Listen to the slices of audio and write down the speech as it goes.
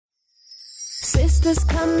Sisters,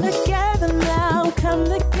 come together now, come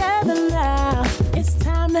together now. It's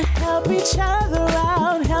time to help each other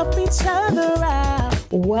out, help each other out.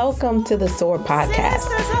 Welcome to the SOAR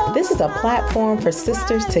podcast. This is a platform for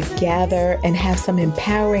sisters to gather and have some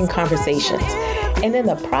empowering conversations. And in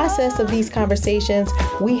the process of these conversations,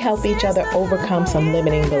 we help each other overcome some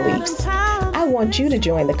limiting beliefs. I want you to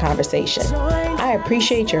join the conversation. I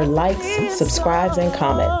appreciate your likes, subscribes, and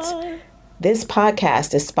comments. This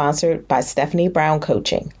podcast is sponsored by Stephanie Brown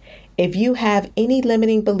Coaching. If you have any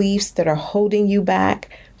limiting beliefs that are holding you back,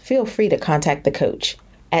 feel free to contact the coach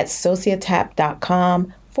at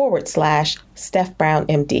sociotap.com/Steph Brown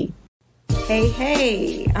MD.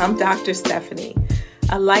 Hey, I'm Dr. Stephanie,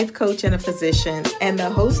 a life coach and a physician, and the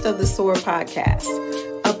host of the SOAR podcast,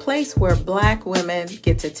 a place where Black women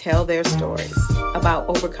get to tell their stories about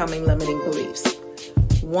overcoming limiting beliefs.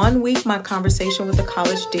 1 week, my conversation with a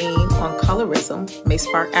college dean on colorism may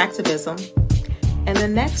spark activism. And the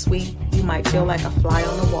next week, you might feel like a fly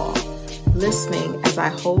on the wall, listening as I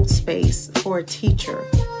hold space for a teacher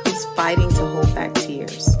who's fighting to hold back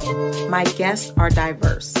tears. My guests are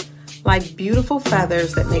diverse, like beautiful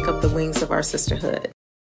feathers that make up the wings of our sisterhood.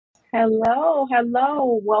 Hello.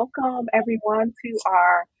 Welcome, everyone, to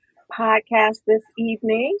our podcast this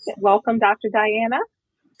evening. Welcome, Dr. Diana.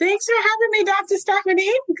 Thanks for having me, Dr.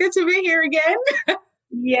 Stephanie. Good to be here again.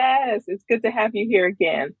 Yes, it's good to have you here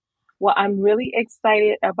again. Well, I'm really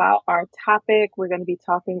excited about our topic. We're going to be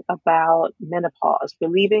talking about menopause,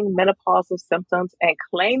 relieving menopausal symptoms and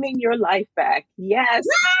claiming your life back. Yes.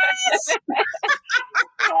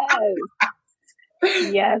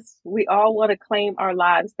 Yes, we all want to claim our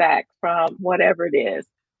lives back from whatever it is.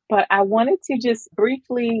 But I wanted to just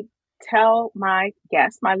briefly tell my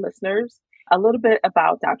guests, my listeners, a little bit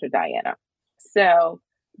about Dr. Diana. So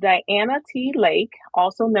Diana T. Lake,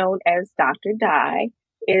 also known as Dr. Di,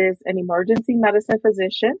 is an emergency medicine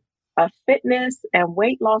physician, a fitness and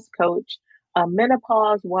weight loss coach, a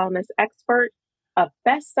menopause wellness expert, a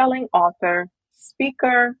best-selling author,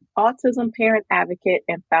 speaker, autism parent advocate,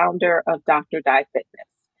 and founder of Dr. Di Fitness.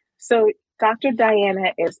 So Dr.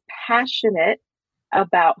 Diana is passionate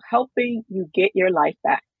about helping you get your life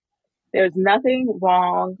back. There's nothing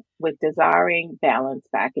wrong with desiring balance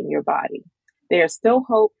back in your body. There's still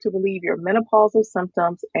hope to relieve your menopausal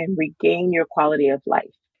symptoms and regain your quality of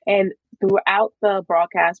life. And throughout the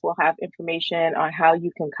broadcast, we'll have information on how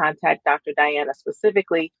you can contact Dr. Diana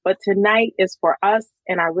specifically. But tonight is for us,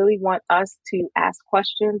 and I really want us to ask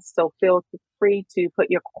questions. So feel free to put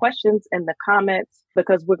your questions in the comments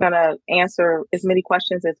because we're going to answer as many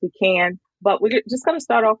questions as we can. But we're just going to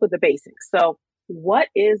start off with the basics. So what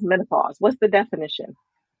is menopause? What's the definition?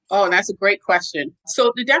 Oh, that's a great question.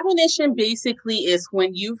 So the definition basically is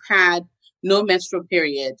when you've had no menstrual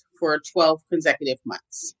period for 12 consecutive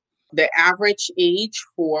months. The average age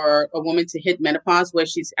for a woman to hit menopause, where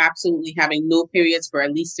she's absolutely having no periods for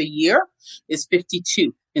at least a year, is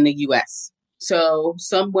 52 in the US. So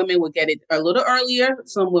some women will get it a little earlier,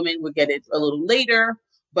 some women will get it a little later,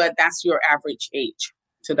 but that's your average age.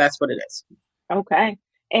 So that's what it is. Okay.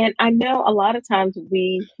 And I know a lot of times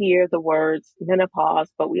we hear the words menopause,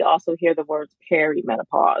 but we also hear the words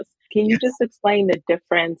perimenopause. Can you just explain the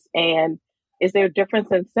difference? And is there a difference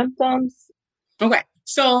in symptoms? Okay.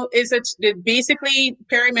 So basically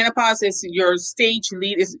perimenopause is your stage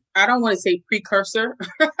lead is, I don't want to say precursor,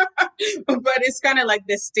 but it's kind of like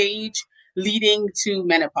the stage leading to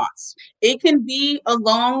menopause. It can be a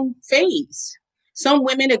long phase. Some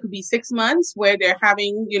women, it could be 6 months where they're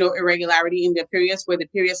having, irregularity in their periods, where the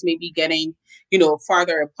periods may be getting,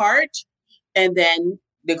 farther apart. And then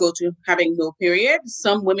they go to having no period.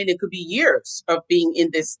 Some women, it could be years of being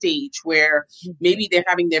in this stage where maybe they're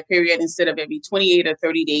having their period instead of every 28 or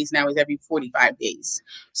 30 days, now is every 45 days.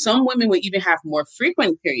 Some women will even have more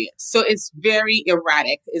frequent periods. So it's very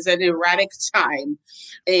erratic. It's an erratic time.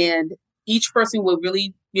 And each person will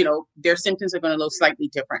really, their symptoms are going to look slightly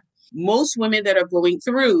different. Most women that are going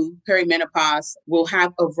through perimenopause will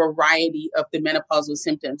have a variety of the menopausal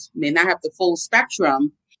symptoms. May not have the full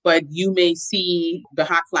spectrum, but you may see the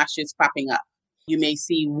hot flashes popping up. You may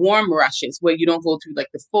see warm rushes where you don't go through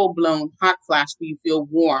like the full-blown hot flash where you feel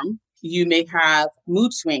warm. You may have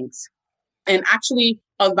mood swings. And actually,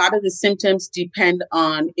 a lot of the symptoms depend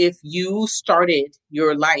on if you started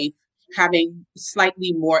your life having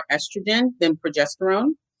slightly more estrogen than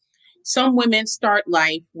progesterone. Some women start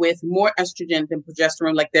life with more estrogen than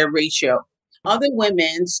progesterone, like their ratio. Other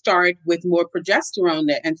women start with more progesterone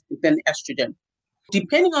than estrogen.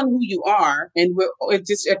 Depending on who you are, and we're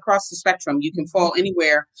just across the spectrum, you can fall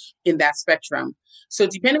anywhere in that spectrum. So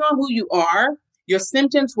depending on who you are, your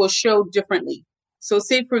symptoms will show differently. So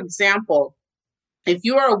say, for example, If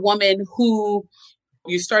you are a woman who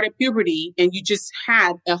you started puberty and you just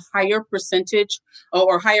had a higher percentage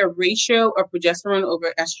or higher ratio of progesterone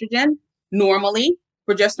over estrogen, normally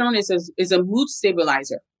progesterone is a mood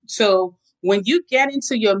stabilizer. So when you get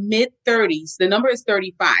into your mid 30s, the number is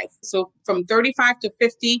 35. So from 35 to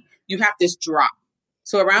 50, you have this drop.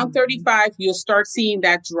 So around 35, you'll start seeing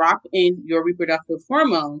that drop in your reproductive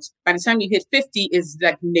hormones. By the time you hit 50, it's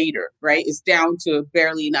like nadir, right? It's down to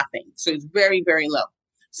barely nothing. So it's very, very low.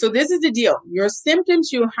 So this is the deal. Your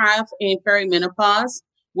symptoms you have in perimenopause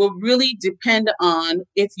will really depend on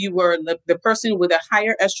if you were the person with a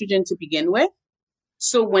higher estrogen to begin with.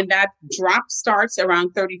 So when that drop starts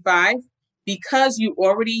around 35, because you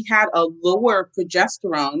already had a lower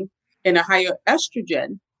progesterone and a higher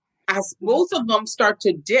estrogen, as both of them start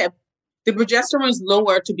to dip, the progesterone is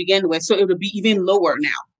lower to begin with. So it will be even lower now.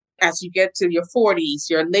 As you get to your 40s,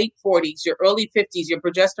 your late 40s, your early 50s, your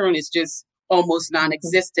progesterone is just almost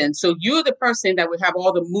non-existent. So you're the person that would have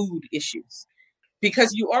all the mood issues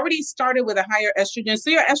because you already started with a higher estrogen. So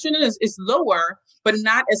your estrogen is lower, but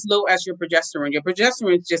not as low as your progesterone. Your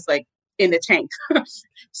progesterone is just like in the tank.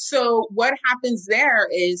 So what happens there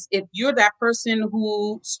is if you're that person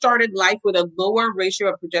who started life with a lower ratio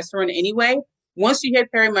of progesterone anyway, once you hit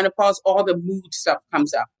perimenopause, all the mood stuff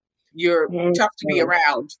comes up. You're tough to be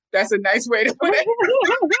around. That's a nice way to put it.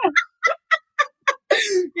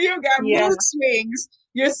 You got mood swings.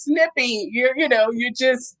 You're snippy. You're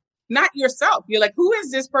just not yourself. You're like, who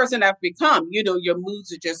is this person I've become? Your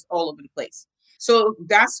moods are just all over the place. So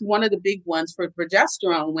that's one of the big ones for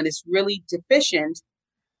progesterone. When it's really deficient,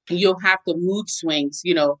 you'll have the mood swings,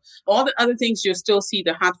 all the other things. You'll still see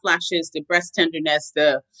the hot flashes, the breast tenderness,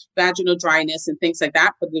 the vaginal dryness and things like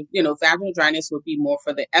that. But vaginal dryness would be more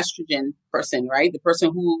for the estrogen person, right? The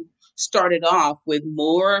person who started off with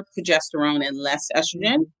more progesterone and less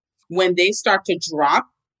estrogen. When they start to drop,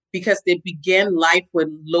 because they begin life with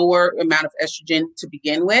lower amount of estrogen to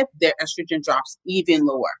begin with, their estrogen drops even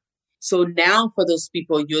lower. So now for those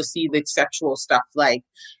people, you'll see the sexual stuff like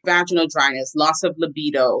vaginal dryness, loss of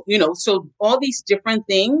libido, so all these different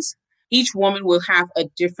things, each woman will have a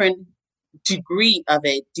different degree of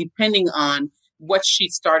it depending on what she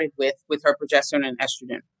started with her progesterone and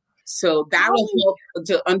estrogen. So that will help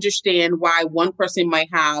to understand why one person might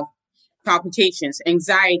have palpitations,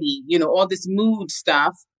 anxiety, all this mood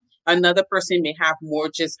stuff. Another person may have more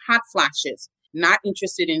just hot flashes, not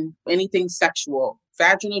interested in anything sexual,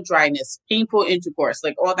 vaginal dryness, painful intercourse,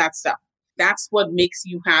 like all that stuff. That's what makes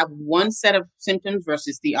you have one set of symptoms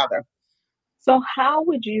versus the other. So how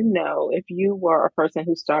would you know if you were a person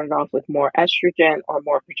who started off with more estrogen or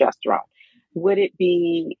more progesterone? Would it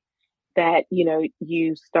be that,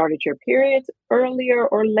 you started your periods earlier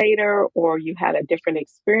or later, or you had a different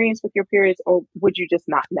experience with your periods, or would you just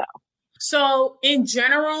not know? So in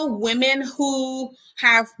general, women who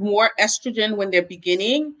have more estrogen when they're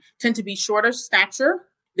beginning tend to be shorter stature.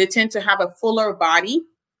 They tend to have a fuller body,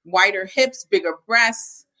 wider hips, bigger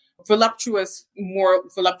breasts, more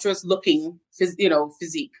voluptuous looking,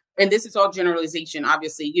 physique. And this is all generalization,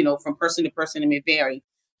 obviously, from person to person, it may vary.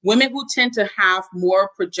 Women who tend to have more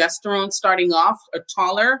progesterone starting off are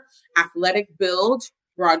taller, athletic build,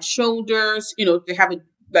 broad shoulders, they have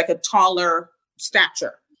a taller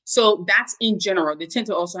stature. So that's in general. They tend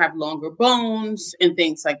to also have longer bones and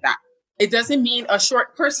things like that. It doesn't mean a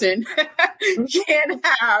short person can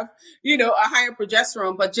have, a higher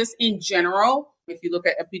progesterone, but just in general, if you look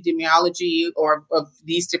at epidemiology or of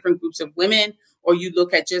these different groups of women, or you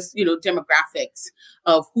look at just, demographics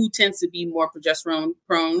of who tends to be more progesterone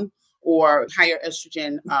prone or higher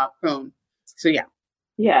estrogen prone. So, yeah.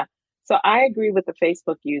 Yeah. So I agree with the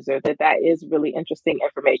Facebook user that is really interesting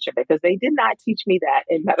information because they did not teach me that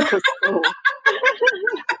in medical school.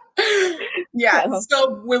 Yeah.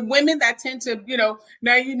 So with women that tend to,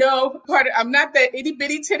 now, I'm not the itty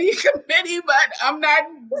bitty titty committee, but I'm not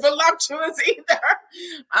voluptuous either.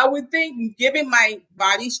 I would think, given my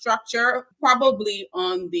body structure, probably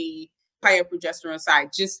on the higher progesterone side,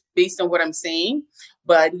 just based on what I'm saying.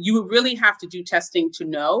 But you would really have to do testing to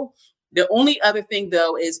know. The only other thing,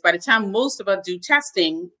 though, is by the time most of us do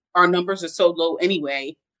testing, our numbers are so low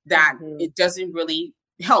anyway that it doesn't really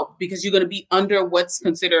help because you're going to be under what's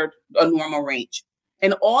considered a normal range.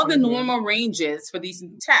 And all the normal ranges for these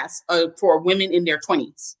tests are for women in their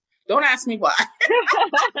 20s. Don't ask me why.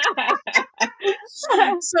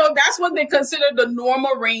 So that's what they consider the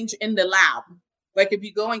normal range in the lab. Like if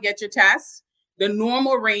you go and get your test, the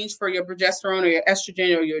normal range for your progesterone or your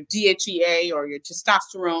estrogen or your DHEA or your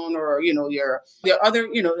testosterone or, your other,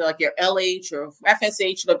 like your LH or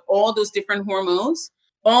FSH, like all those different hormones,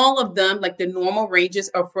 all of them, like the normal ranges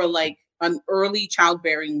are for like an early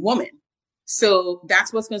childbearing woman. So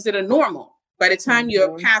that's what's considered normal. By the time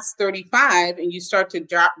you're past 35 and you start to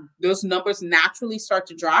drop, those numbers naturally start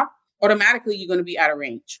to drop, automatically you're going to be out of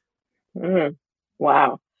range. Mm.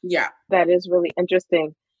 Wow. Yeah. That is really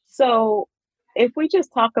interesting. So if we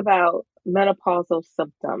just talk about menopausal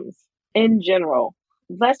symptoms in general,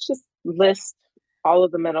 let's just list all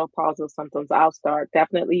of the menopausal symptoms. I'll start.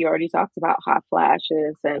 Definitely, you already talked about hot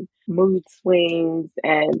flashes and mood swings.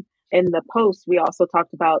 And in the post, we also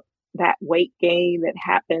talked about that weight gain that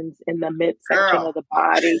happens in the midsection of the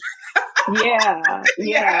body. Yeah.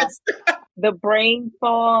 Yes. The brain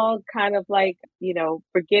fog, kind of like,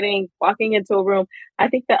 forgetting, walking into a room. I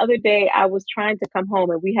think the other day I was trying to come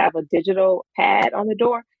home and we have a digital pad on the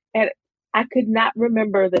door and I could not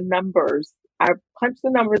remember the numbers. I punched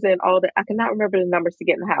the numbers in I could not remember the numbers to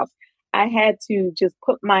get in the house. I had to just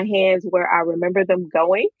put my hands where I remember them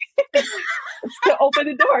going to open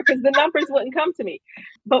the door because the numbers wouldn't come to me.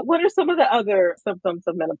 But what are some of the other symptoms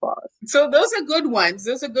of menopause? So those are good ones.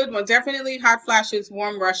 Definitely hot flashes,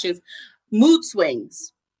 warm rushes, mood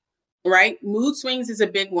swings, right? Mood swings is a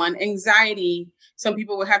big one. Anxiety. Some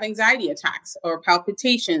people will have anxiety attacks or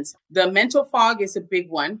palpitations. The mental fog is a big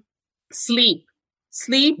one. Sleep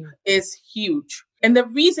is huge. And the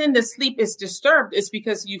reason the sleep is disturbed is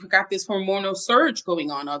because you've got this hormonal surge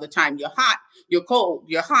going on all the time. You're hot, you're cold,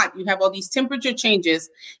 you're hot. You have all these temperature changes.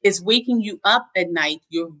 It's waking you up at night.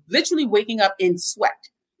 You're literally waking up in sweat,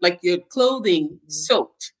 like your clothing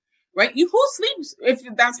soaked, right? Who sleeps if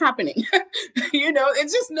that's happening?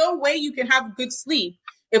 It's just no way you can have good sleep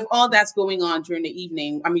if all that's going on during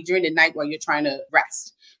the night while you're trying to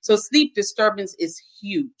rest. So sleep disturbance is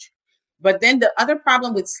huge. But then the other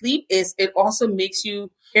problem with sleep is it also makes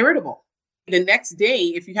you irritable. The next day,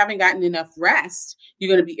 if you haven't gotten enough rest, you're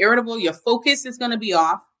going to be irritable. Your focus is going to be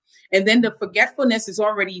off. And then the forgetfulness is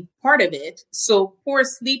already part of it. So poor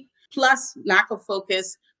sleep plus lack of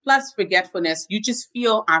focus plus forgetfulness, you just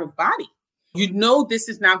feel out of body. This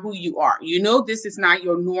is not who you are. This is not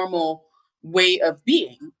your normal way of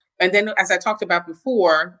being. And then, as I talked about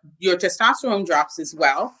before, your testosterone drops as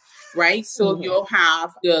well. Right? So you'll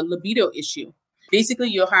have the libido issue. Basically,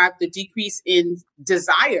 you'll have the decrease in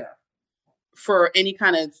desire for any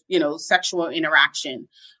kind of, sexual interaction.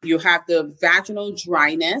 You have the vaginal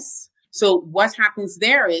dryness. So what happens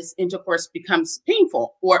there is intercourse becomes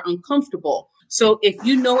painful or uncomfortable. So if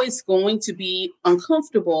it's going to be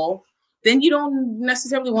uncomfortable, then you don't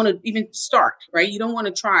necessarily want to even start, right? You don't want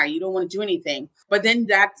to try. You don't want to do anything. But then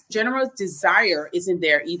that general desire isn't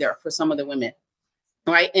there either for some of the women.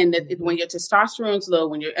 Right. And when your testosterone's low,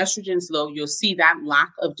 when your estrogen's low, you'll see that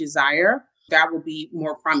lack of desire that will be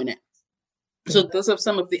more prominent. So those are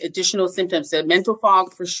some of the additional symptoms. The mental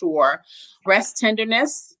fog for sure. Breast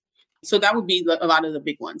tenderness. So that would be a lot of the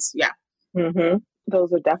big ones. Yeah. Mm-hmm.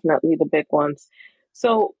 Those are definitely the big ones.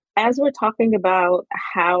 So as we're talking about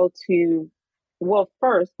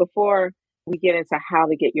first, before we get into how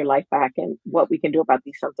to get your life back and what we can do about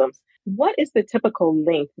these symptoms, what is the typical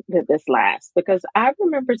length that this lasts? Because I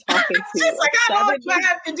remember talking to I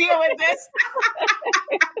have to deal with this.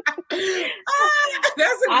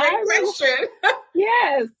 That's a great question.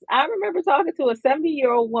 Yes. I remember talking to a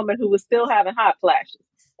 70-year-old woman who was still having hot flashes.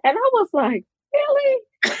 And I was like, really?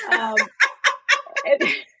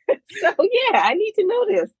 So yeah, I need to know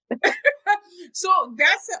this. So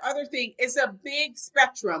that's the other thing. It's a big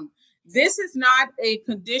spectrum. This is not a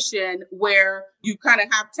condition where you kind of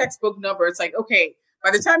have textbook numbers like, okay, by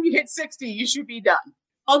the time you hit 60, you should be done.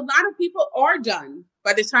 A lot of people are done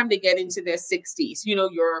by the time they get into their 60s.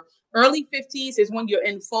 Your early 50s is when you're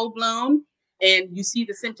in full blown and you see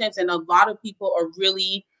the symptoms. And a lot of people are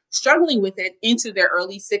really struggling with it into their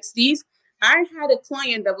early 60s. I had a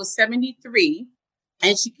client that was 73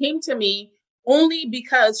 and she came to me only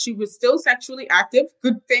because she was still sexually active.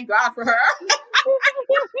 Good, thank God for her.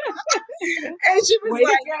 And she was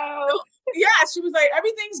she was like,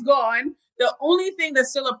 everything's gone. The only thing that's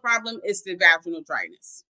still a problem is the vaginal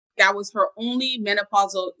dryness. That was her only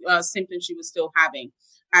menopausal symptom she was still having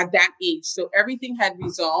at that age. So everything had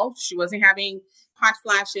resolved. She wasn't having hot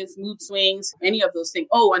flashes, mood swings, any of those things.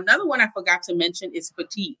 Oh, another one I forgot to mention is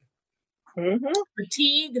fatigue. Mm-hmm.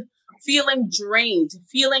 Fatigue, feeling drained,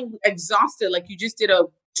 feeling exhausted, like you just did a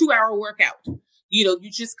 2-hour workout. You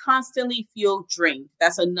just constantly feel drained.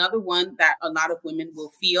 That's another one that a lot of women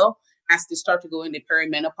will feel as they start to go into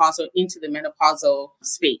perimenopause or into the menopausal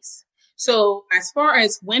space. So as far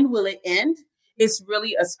as when will it end, it's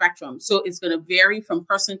really a spectrum. So it's going to vary from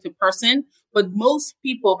person to person. But most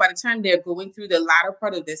people, by the time they're going through the latter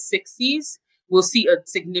part of their 60s, will see a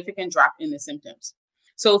significant drop in the symptoms.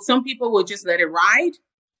 So some people will just let it ride.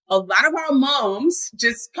 a lot of our moms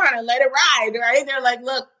just kind of let it ride, right? They're like,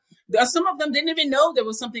 look, some of them didn't even know there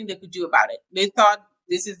was something they could do about it. They thought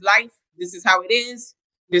this is life. This is how it is.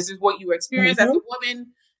 This is what you experience as a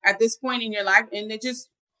woman at this point in your life. And they just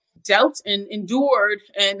dealt and endured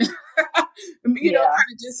and, you know,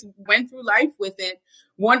 kind of just went through life with it.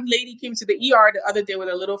 One lady came to the ER the other day with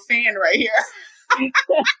a little fan right here. It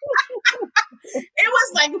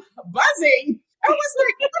was like buzzing. I was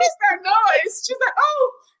like, what is that noise? She's like,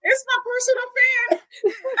 oh, it's my personal fan.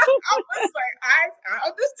 I was like, I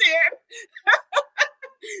understand.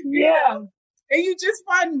 Yeah. You know? And you just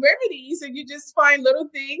find remedies and you just find little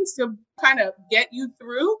things to kind of get you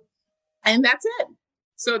through. And that's it.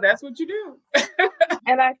 So that's what you do.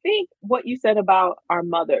 And I think what you said about our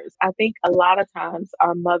mothers, I think a lot of times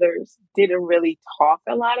our mothers didn't really talk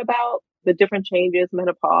a lot about the different changes,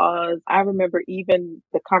 menopause. I remember even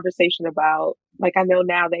the conversation about, like, I know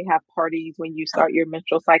now they have parties when you start your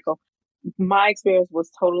menstrual cycle. My experience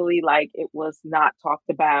was totally like, it was not talked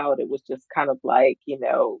about. It was just kind of like, you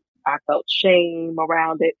know, I felt shame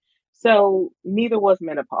around it. So neither was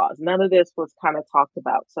menopause. None of this was kind of talked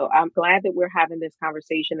about. So I'm glad that we're having this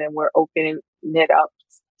conversation and we're opening it up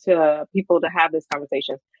to people to have this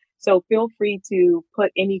conversation. So feel free to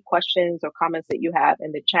put any questions or comments that you have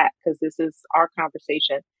in the chat, because this is our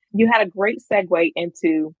conversation. You had a great segue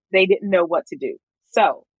into they didn't know what to do.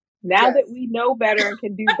 So now that we know better and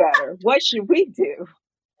can do better, what should we do?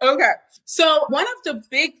 Okay. So one of the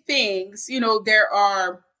big things, you know, there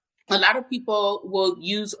are a lot of people will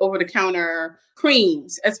use over-the-counter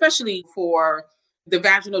creams, especially for the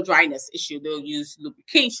vaginal dryness issue. They'll use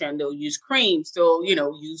lubrication, they'll use creams, they'll, you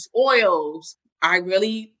know, use oils. I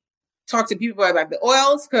really talk to people about the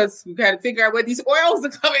oils because we got to figure out where these oils are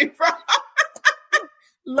coming from.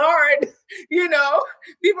 Lord, you know,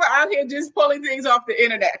 people out here just pulling things off the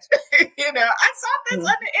internet. You know, I saw this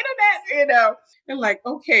on the internet, you know, and like,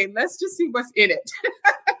 okay, let's just see what's in it.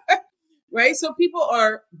 Right. So people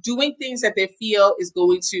are doing things that they feel is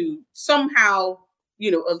going to somehow, you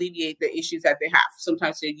know, alleviate the issues that they have.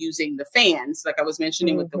 Sometimes they're using the fans, like I was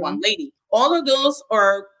mentioning with the one lady. All of those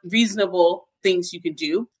are reasonable things you can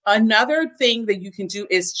do. Another thing that you can do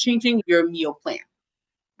is changing your meal plan,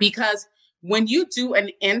 because when you do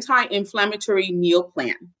an anti-inflammatory meal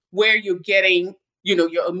plan where you're getting, you know,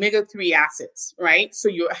 your omega-3 acids, right? So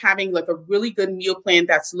you're having like a really good meal plan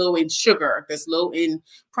that's low in sugar, that's low in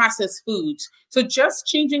processed foods. So just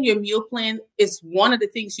changing your meal plan is one of the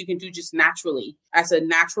things you can do just naturally as a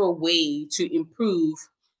natural way to improve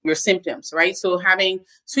your symptoms, right? So having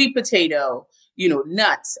sweet potato, you know,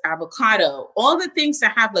 nuts, avocado, all the things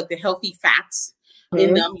that have like the healthy fats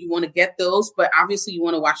in them, you want to get those, but obviously you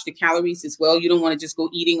want to watch the calories as well. You don't want to just go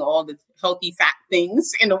eating all the healthy fat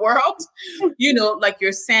things in the world. You know, like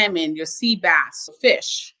your salmon, your sea bass,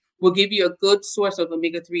 fish will give you a good source of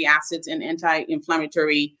omega-3 acids and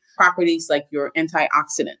anti-inflammatory properties like your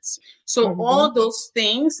antioxidants. So all those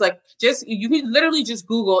things, like just, you can literally just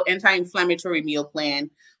Google anti-inflammatory meal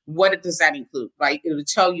plan. What does that include, right? It will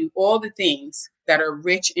tell you all the things that are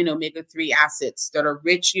rich in omega-3 acids, that are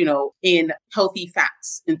rich, you know, in healthy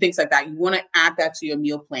fats and things like that. You want to add that to your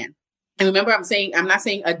meal plan. And remember, I'm not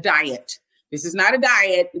saying a diet. This is not a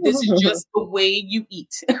diet. This is just the way you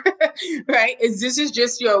eat, right? This is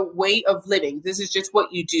just your way of living. This is just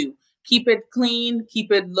what you do. Keep it clean,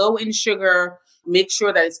 keep it low in sugar, make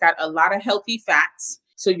sure that it's got a lot of healthy fats.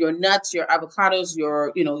 So your nuts, your avocados,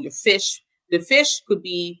 your, you know, your fish. The fish could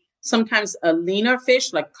be sometimes a leaner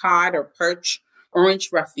fish like cod or perch, orange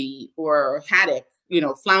roughy or haddock, you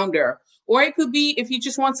know, flounder. Or it could be if you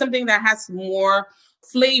just want something that has more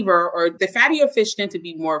flavor, or the fattier fish tend to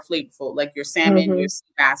be more flavorful, like your salmon, your sea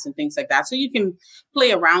bass and things like that. So you can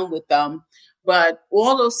play around with them. But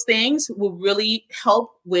all those things will really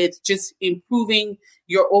help with just improving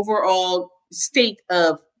your overall state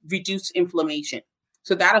of reduced inflammation.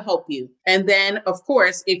 So that'll help you. And then, of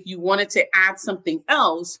course, if you wanted to add something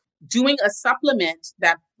else, doing a supplement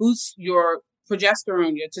that boosts your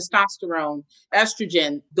progesterone, your testosterone,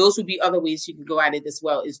 estrogen, those would be other ways you can go at it as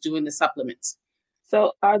well, is doing the supplements.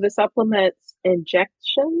 So are the supplements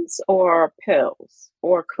injections or pills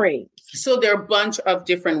or creams? So there are a bunch of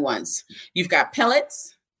different ones. You've got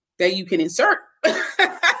pellets that you can insert.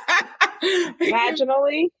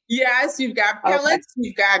 Vaginally? Yes, you've got pellets,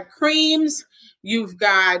 you've got creams, you've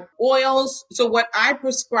got oils. So what I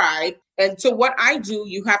prescribe, and so what I do,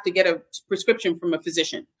 you have to get a prescription from a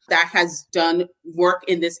physician that has done work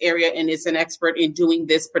in this area and is an expert in doing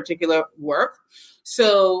this particular work.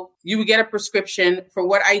 So you would get a prescription. For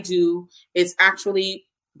what I do, it's actually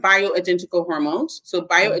bioidentical hormones. So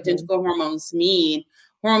bioidentical hormones mean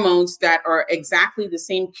hormones that are exactly the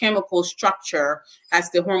same chemical structure as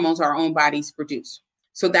the hormones our own bodies produce.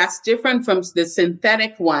 So that's different from the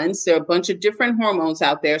synthetic ones. There are a bunch of different hormones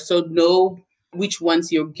out there. So know which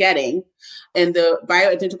ones you're getting. And the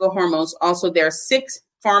bioidentical hormones, also there are 6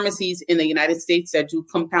 pharmacies in the United States that do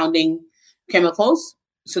compounding chemicals.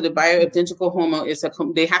 So the bioidentical hormone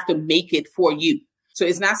they have to make it for you. So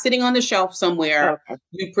it's not sitting on the shelf somewhere. Okay.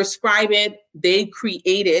 You prescribe it, they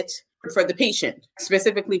create it for the patient,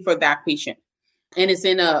 specifically for that patient. And it's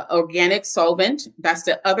in an organic solvent. That's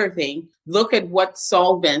the other thing. Look at what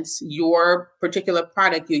solvents your particular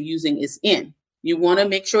product you're using is in. You want to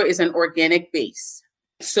make sure it's an organic base.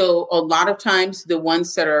 So a lot of times the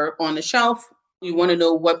ones that are on the shelf, you want to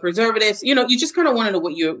know what preservatives, you just kind of want to know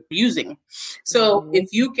what you're using. So if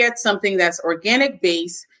you get something that's organic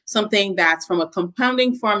base, something that's from a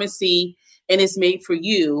compounding pharmacy and is made for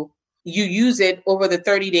you, you use it over the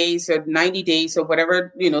 30 days or 90 days or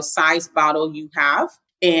whatever, size bottle you have.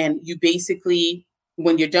 And you basically,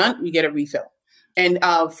 when you're done, you get a refill. And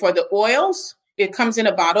for the oils, it comes in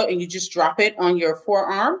a bottle and you just drop it on your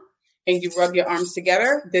forearm and you rub your arms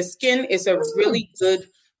together. The skin is a really good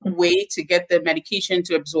way to get the medication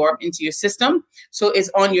to absorb into your system. So it's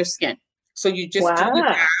on your skin. So you just do the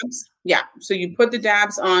dabs. Yeah. So you put the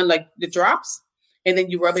dabs on like the drops and then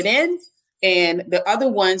you rub it in. And the other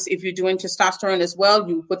ones, if you're doing testosterone as well,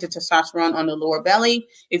 you put the testosterone on the lower belly.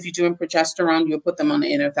 If you're doing progesterone, you'll put them on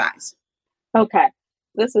the inner thighs. Okay.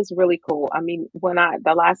 This is really cool. I mean,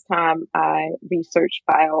 the last time I researched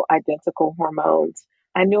bioidentical hormones,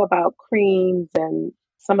 I knew about creams and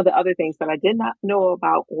some of the other things, but I did not know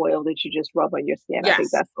about oil that you just rub on your skin. Yes. I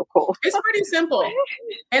think that's so cool. It's pretty simple.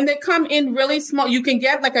 And they come in really small. You can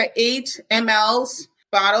get like an 8 mLs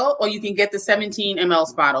bottle, or you can get the 17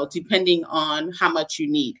 mLs bottle, depending on how much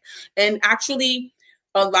you need. And actually,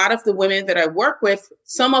 a lot of the women that I work with,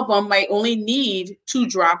 some of them might only need 2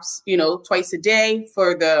 drops, twice a day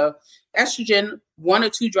for the estrogen, 1 or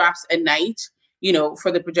 2 drops a night,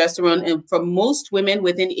 for the progesterone. And for most women,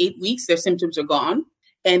 within 8 weeks, their symptoms are gone.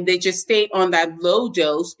 And they just stay on that low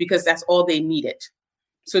dose because that's all they needed.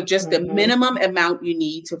 So just the minimum amount you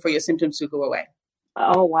need for your symptoms to go away.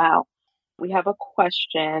 Oh, wow. We have a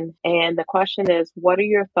question. And the question is, what are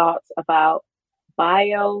your thoughts about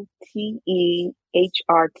bio-TE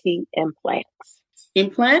HRT implants?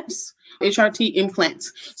 Implants? HRT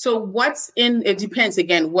implants. So it depends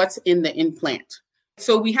again, what's in the implant.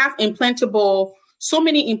 So we have so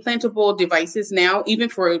many implantable devices now, even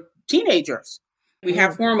for teenagers. We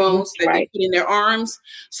have hormones that they put in their arms.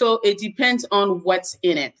 So it depends on what's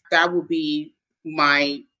in it. That will be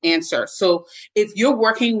my answer. So if you're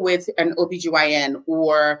working with an OBGYN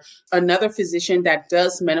or another physician that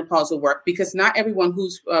does menopausal work, because not everyone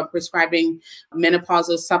who's prescribing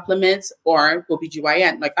menopausal supplements or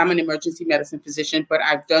OBGYN, like I'm an emergency medicine physician, but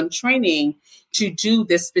I've done training to do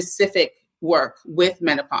this specific work with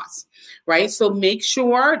menopause, right? So make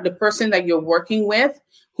sure the person that you're working with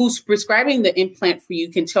who's prescribing the implant for you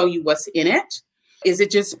can tell you what's in it. Is it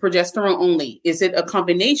just progesterone only? Is it a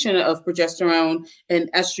combination of progesterone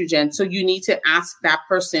and estrogen? So you need to ask that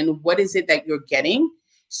person, what is it that you're getting?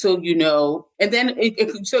 So and then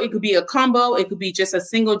it could be a combo. It could be just a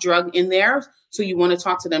single drug in there. So you want to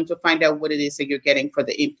talk to them to find out what it is that you're getting for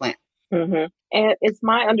the implant. Mm-hmm. And it's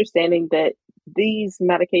my understanding that these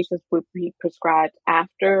medications would be prescribed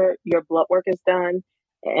after your blood work is done,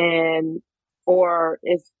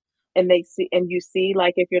 you see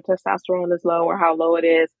like if your testosterone is low or how low it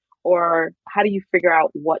is, or how do you figure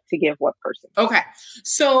out what to give what person? Okay.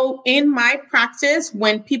 So in my practice,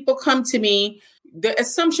 when people come to me, the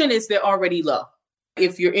assumption is they're already low.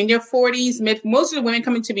 If you're in your 40s, most of the women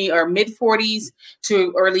coming to me are mid 40s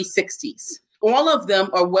to early 60s. All of them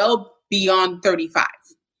are well beyond 35.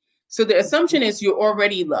 So the assumption is you're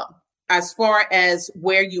already low as far as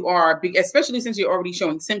where you are, especially since you're already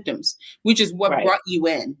showing symptoms, which is what brought you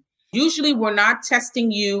in. Usually we're not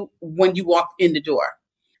testing you when you walk in the door.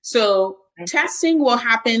 So testing will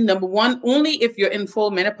happen, number one, only if you're in full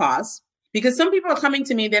menopause, because some people are coming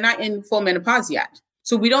to me, they're not in full menopause yet.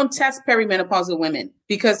 So we don't test perimenopausal women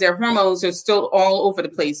because their hormones are still all over the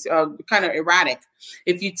place, kind of erratic.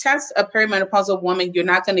 If you test a perimenopausal woman, you're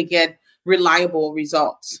not going to get reliable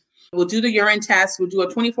results. We'll do the urine test. We'll do a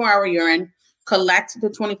 24-hour urine, collect the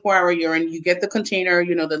 24-hour urine. You get the container,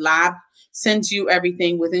 the lab sends you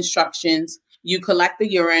everything with instructions. You collect the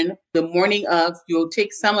urine the morning of, you'll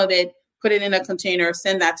take some of it, put it in a container,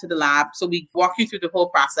 send that to the lab. So we walk you through the whole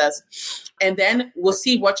process. And then we'll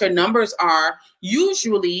see what your numbers are.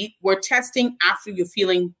 Usually we're testing after you're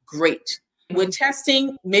feeling great. With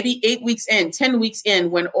testing, maybe 8 weeks in, 10 weeks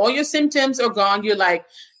in, when all your symptoms are gone, you're like,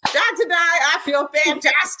 Dr. Di, I feel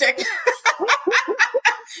fantastic.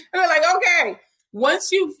 They're like, okay,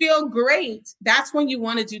 once you feel great, that's when you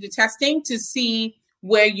want to do the testing to see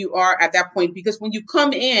where you are at that point. Because when you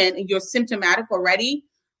come in and you're symptomatic already,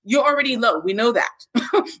 you're already low. We know that.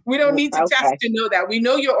 We don't need to test to know that. We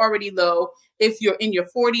know you're already low if you're in your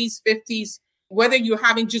 40s, 50s, whether you're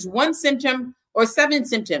having just one symptom or 7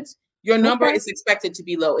 symptoms, your number is expected to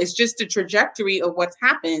be low. It's just the trajectory of what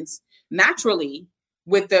happens naturally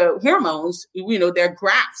with the hormones. You know, there are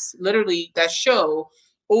graphs literally that show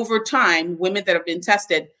over time, women that have been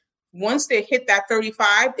tested, once they hit that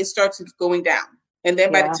 35, it starts going down. And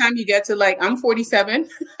then by the time you get to like, I'm 47,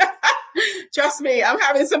 trust me, I'm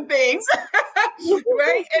having some things,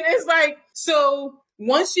 right? And it's like, so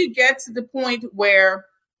once you get to the point where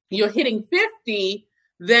you're hitting 50,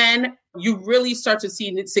 then you really start to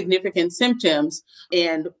see significant symptoms.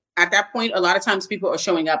 And at that point, a lot of times people are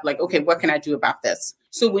showing up like, okay, what can I do about this?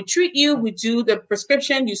 So we treat you, we do the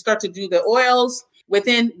prescription, you start to do the oils.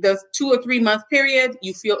 Within the 2 or 3 month period,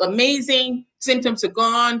 you feel amazing. Symptoms are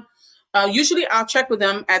gone. Usually I'll check with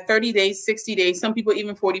them at 30 days, 60 days, some people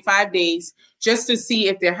even 45 days, just to see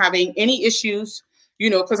if they're having any issues, you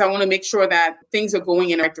know, because I want to make sure that things are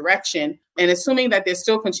going in the right direction. And assuming that they're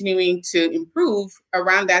still continuing to improve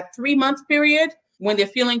around that 3 month period, when they're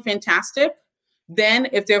feeling fantastic, then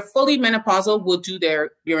if they're fully menopausal, we'll do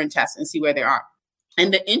their urine test and see where they are.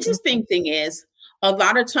 And the interesting thing is, a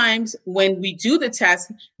lot of times when we do the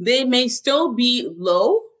test, they may still be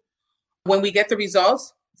low when we get the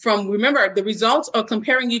results. Remember, the results are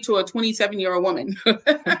comparing you to a 27-year-old woman. Right?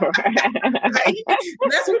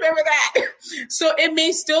 Let's remember that. So it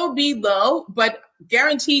may still be low, but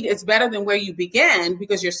guaranteed it's better than where you began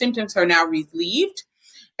because your symptoms are now relieved.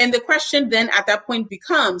 And the question then at that point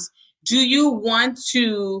becomes, do you want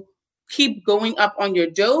to keep going up on your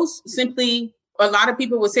dose? Simply, a lot of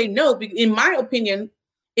people will say no. In my opinion,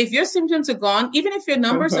 if your symptoms are gone, even if your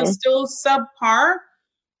numbers are still subpar,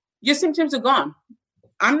 your symptoms are gone.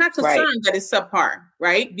 I'm not concerned that it's subpar,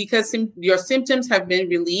 right? Because your symptoms have been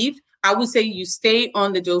relieved. I would say you stay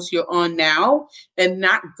on the dose you're on now and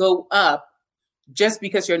not go up just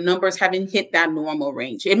because your numbers haven't hit that normal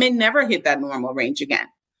range. It may never hit that normal range again.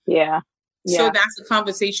 Yeah. So that's a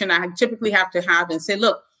conversation I typically have to have and say,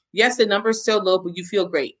 look, yes, the number's still low, but you feel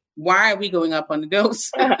great. Why are we going up on the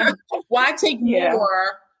dose? Why take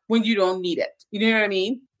more when you don't need it? You know what I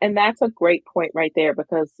mean? And that's a great point right there,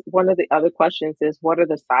 because one of the other questions is, what are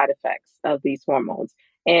the side effects of these hormones?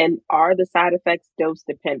 And are the side effects dose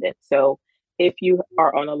dependent? So if you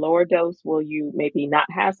are on a lower dose, will you maybe not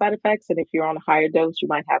have side effects? And if you're on a higher dose, you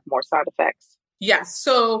might have more side effects. Yes.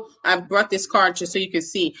 So I brought this card just so you can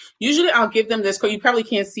see. Usually I'll give them this card. You probably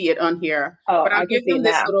can't see it on here, but I'll give them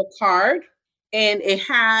this little card, and it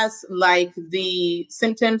has like the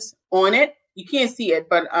symptoms on it. You can't see it,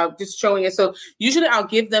 but just showing it. So usually I'll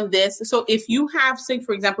give them this. So if you have, say,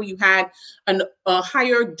 for example, you had a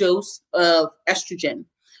higher dose of estrogen,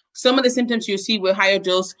 some of the symptoms you see with higher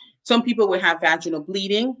dose, some people will have vaginal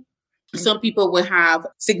bleeding. Some people will have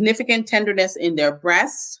significant tenderness in their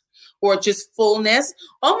breasts or just fullness,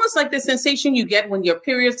 almost like the sensation you get when your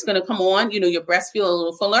period's going to come on, you know, your breasts feel a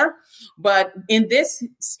little fuller. But in this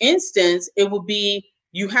instance, it will be,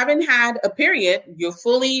 you haven't had a period, you're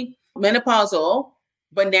fully menopausal,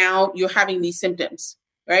 but now you're having these symptoms,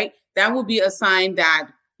 right? That will be a sign that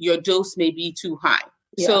your dose may be too high.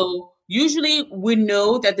 Yeah. So usually we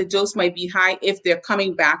know that the dose might be high if they're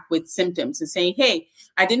coming back with symptoms and saying, hey,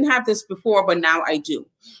 I didn't have this before, but now I do.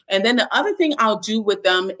 And then the other thing I'll do with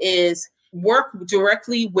them is work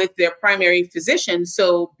directly with their primary physician.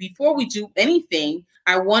 So before we do anything,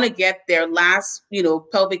 I want to get their last,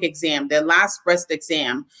 pelvic exam, their last breast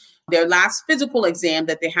exam, their last physical exam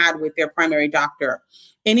that they had with their primary doctor,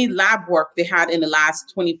 any lab work they had in the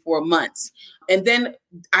last 24 months. And then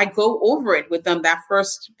I go over it with them that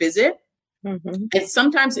first visit. Mm-hmm. And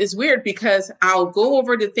sometimes it's weird because I'll go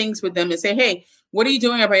over the things with them and say, hey, what are you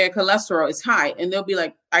doing about your cholesterol? It's high. And they'll be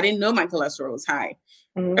like, I didn't know my cholesterol was high.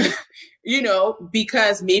 Mm-hmm.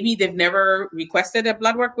 Because maybe they've never requested a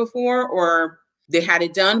blood work before, or they had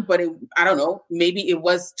it done, but I don't know, maybe it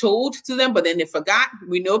was told to them, but then they forgot.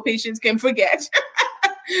 We know patients can forget.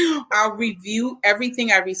 I'll review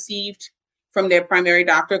everything I received from their primary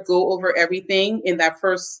doctor, go over everything in that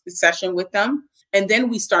first session with them. And then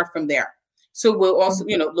we start from there. So we'll also,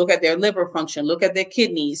 look at their liver function, look at their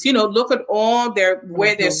kidneys, look at all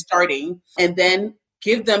where they're starting. And then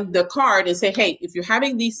give them the card and say, hey, if you're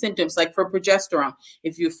having these symptoms, like for progesterone,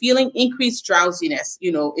 if you're feeling increased drowsiness,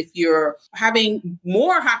 if you're having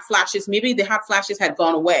more hot flashes, maybe the hot flashes had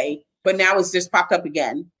gone away, but now it's just popped up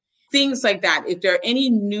again. Things like that. If there are any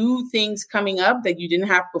new things coming up that you didn't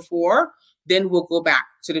have before, then we'll go back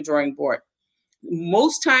to the drawing board.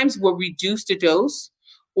 Most times we'll reduce the dose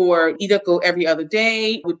or either go every other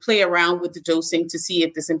day. We play around with the dosing to see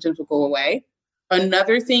if the symptoms will go away.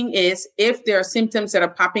 Another thing is if there are symptoms that are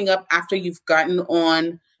popping up after you've gotten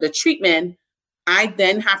on the treatment, I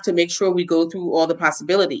then have to make sure we go through all the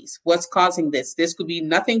possibilities. What's causing this? This could be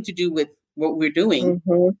nothing to do with what we're doing.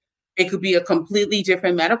 Mm-hmm. It could be a completely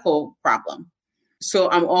different medical problem. So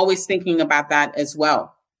I'm always thinking about that as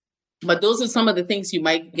well. But those are some of the things you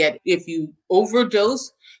might get if you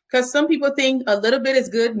overdose, because some people think a little bit is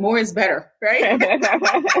good, more is better, right? Like,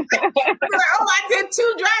 I did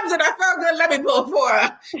 2 drops and I felt good. Let me pull 4.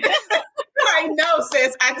 I know,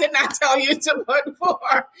 sis, I did not tell you to put 4,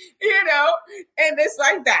 and it's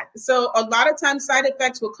like that. So a lot of times side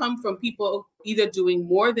effects will come from people either doing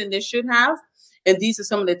more than they should have. And these are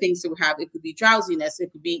some of the things that we have. It could be drowsiness.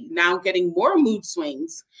 It could be now getting more mood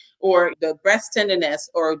swings or the breast tenderness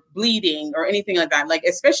or bleeding or anything like that. Like,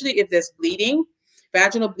 especially if there's bleeding,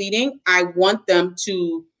 vaginal bleeding, I want them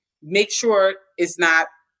to make sure it's not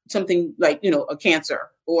something like, a cancer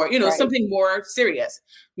or, right. Something more serious.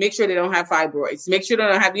 Make sure they don't have fibroids. Make sure they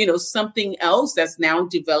don't have, something else that's now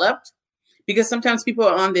developed, because sometimes people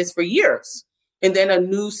are on this for years. And then a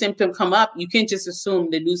new symptom come up, you can't just assume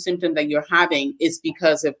the new symptom that you're having is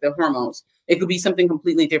because of the hormones. It could be something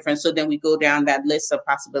completely different. So then we go down that list of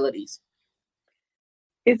possibilities.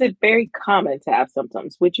 Is it very common to have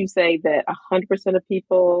symptoms? Would you say that 100% of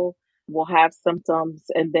people will have symptoms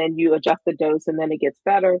and then you adjust the dose and then it gets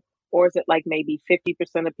better? Or is it like maybe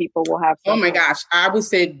 50% of people will have symptoms? Oh my gosh, I would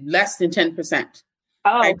say less than 10%.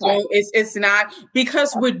 Oh, okay. It's not,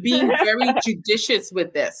 because we're being very judicious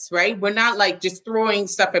with this, right? We're not like just throwing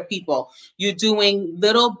stuff at people. You're doing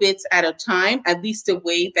little bits at a time, at least the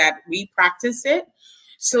way that we practice it,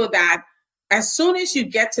 so that as soon as you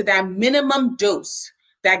get to that minimum dose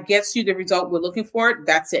that gets you the result we're looking for,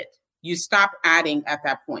 that's it. You stop adding at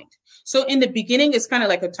that point. So in the beginning, it's kind of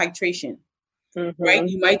like a titration, right?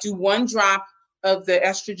 You might do 1 drop of the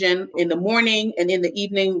estrogen in the morning, and in the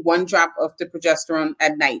evening, 1 drop of the progesterone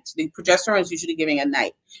at night. The progesterone is usually giving at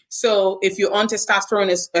night. So if you're on testosterone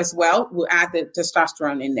as well, we'll add the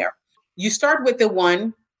testosterone in there. You start with the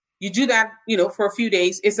 1, you do that, for a few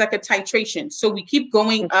days. It's like a titration. So we keep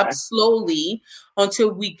going up slowly until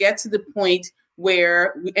we get to the point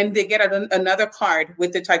where, and they get another card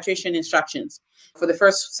with the titration instructions. For the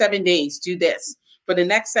first 7 days, do this. For the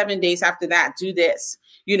next 7 days after that, do this.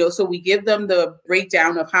 So we give them the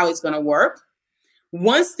breakdown of how it's going to work.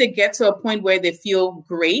 Once they get to a point where they feel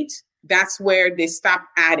great, that's where they stop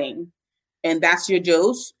adding. And that's your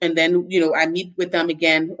dose. And then, I meet with them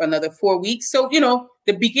again another 4 weeks. So,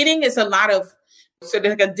 the beginning is a lot of, so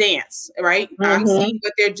there's like a dance, right? I'm seeing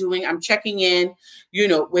what they're doing. I'm checking in,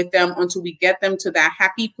 with them until we get them to that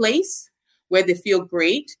happy place where they feel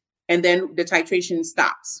great. And then the titration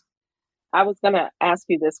stops. I was going to ask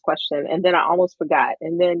you this question and then I almost forgot.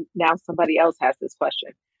 And then now somebody else has this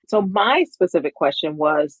question. So my specific question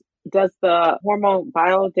was, does the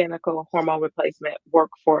bioidentical hormone replacement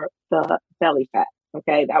work for the belly fat?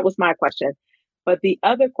 Okay, that was my question. But the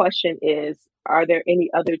other question is, are there any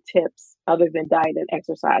other tips other than diet and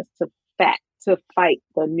exercise to fight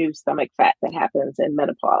the new stomach fat that happens in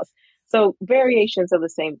menopause? So variations of the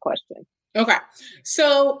same question. Okay.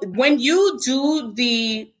 So when you do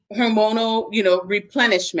the hormonal,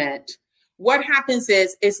 replenishment, what happens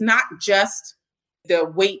is it's not just the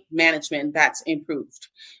weight management that's improved.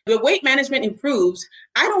 The weight management improves.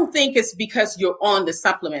 I don't think it's because you're on the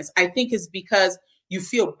supplements. I think it's because you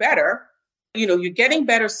feel better. You're getting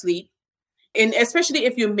better sleep. And especially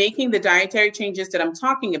if you're making the dietary changes that I'm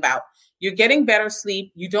talking about, you're getting better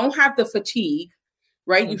sleep. You don't have the fatigue,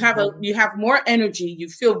 right? You have more energy. You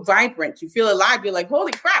feel vibrant. You feel alive. You're like,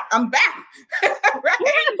 holy crap, I'm back. Right?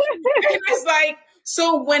 And it's like,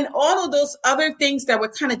 so when all of those other things that were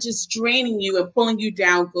kind of just draining you and pulling you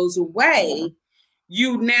down goes away,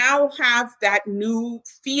 you now have that new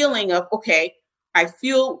feeling of, okay, I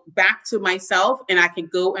feel back to myself and I can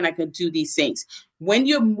go and I can do these things. When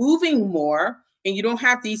you're moving more and you don't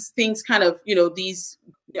have these things kind of, these,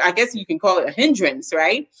 I guess you can call it a hindrance,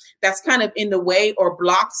 right? That's kind of in the way, or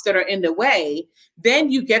blocks that are in the way,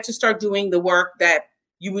 then you get to start doing the work that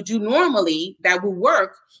you would do normally that would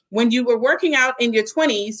work when you were working out in your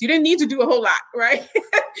 20s. You didn't need to do a whole lot, right?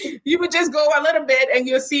 You would just go a little bit and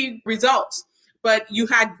you'll see results. but you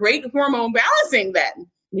had great hormone balancing then.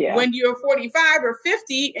 Yeah. When you're 45 or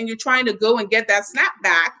 50 and you're trying to go and get that snap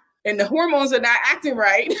back and the hormones are not acting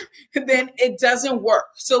right, then it doesn't work.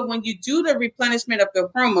 So when you do the replenishment of the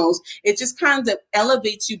hormones, it just kind of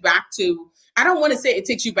elevates you back to, I don't want to say it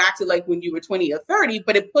takes you back to like when you were 20 or 30,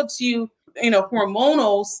 but it puts you in a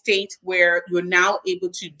hormonal state where you're now able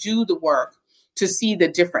to do the work to see the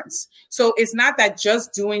difference. So it's not that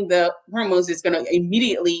just doing the hormones is going to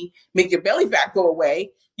immediately make your belly fat go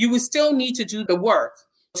away. You will still need to do the work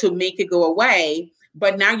to make it go away.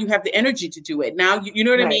 But now you have the energy to do it. Now, you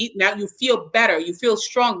know what I mean? Now you feel better. You feel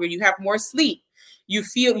stronger. You have more sleep. You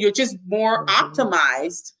feel you're just more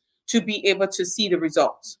optimized to be able to see the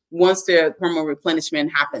results once the hormone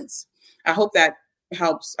replenishment happens. I hope that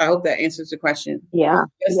helps. I hope that answers the question. Yeah.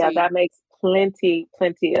 Yeah, that makes plenty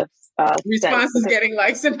of responses getting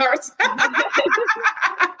likes and hearts.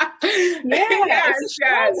 It's a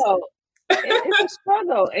struggle. It's a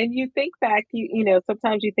struggle. And you think back,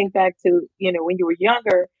 sometimes you think back to, when you were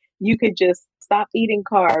younger, you could just stop eating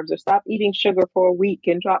carbs or stop eating sugar for a week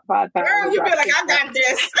and drop 5 pounds. Girl, you'd be like, I got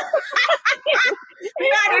this.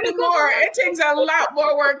 Not anymore. It takes a lot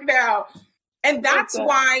more work now. And that's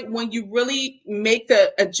why when you really make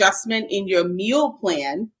the adjustment in your meal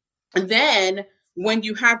plan, and then when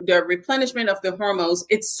you have the replenishment of the hormones,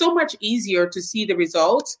 it's so much easier to see the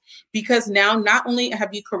results because now not only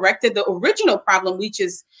have you corrected the original problem, which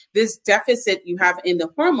is this deficit you have in the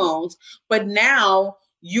hormones, but now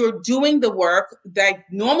you're doing the work that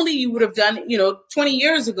normally you would have done, 20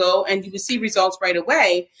 years ago and you would see results right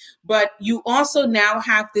away. But you also now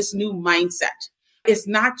have this new mindset. It's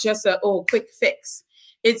not just a quick fix.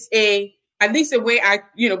 It's at least the way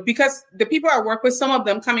because the people I work with, some of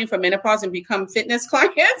them coming from menopause and become fitness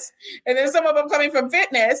clients, and then some of them coming from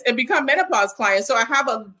fitness and become menopause clients. So I have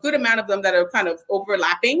a good amount of them that are kind of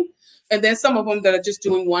overlapping, and then some of them that are just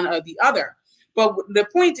doing one or the other. But the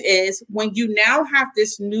point is, when you now have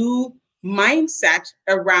this new mindset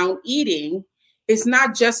around eating, it's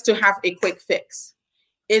not just to have a quick fix.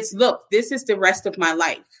 It's, look, this is the rest of my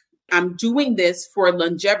life. I'm doing this for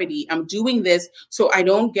longevity. I'm doing this so I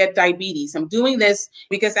don't get diabetes. I'm doing this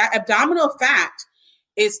because that abdominal fat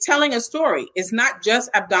is telling a story. It's not just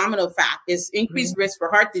abdominal fat. It's increased risk for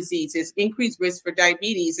heart disease. It's increased risk for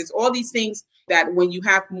diabetes. It's all these things that when you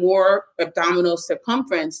have more abdominal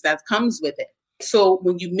circumference that comes with it. So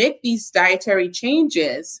when you make these dietary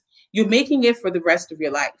changes, you're making it for the rest of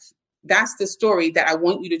your life. That's the story that I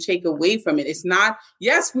want you to take away from it. It's not,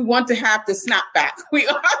 yes, we want to have the snapback. We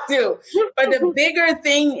all do. But the bigger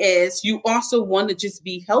thing is you also want to just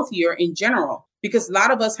be healthier in general, because a lot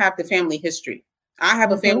of us have the family history. I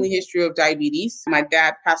have a family history of diabetes. My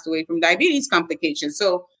dad passed away from diabetes complications.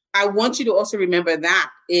 So I want you to also remember that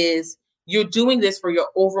is you're doing this for your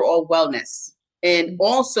overall wellness and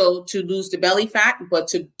also to lose the belly fat, but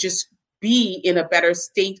to just be in a better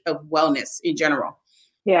state of wellness in general.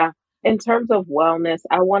 Yeah. In terms of wellness,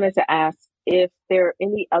 I wanted to ask if there are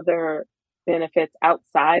any other benefits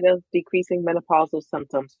outside of decreasing menopausal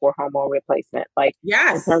symptoms for hormone replacement, like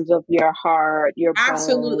in terms of your heart, your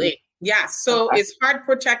absolutely bones. Yes. So it's heart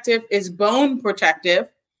protective, it's bone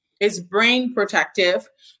protective, it's brain protective.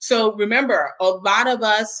 So remember, a lot of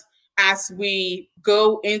us, as we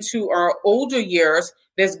go into our older years,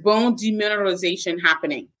 there's bone demineralization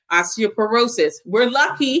happening. Osteoporosis. We're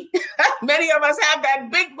lucky. Many of us have that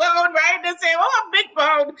big bone, right? They say, big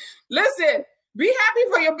bone. Listen, be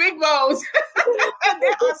happy for your big bones. They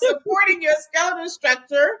are supporting your skeletal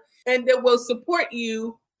structure and they will support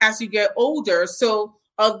you as you get older. So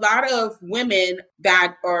a lot of women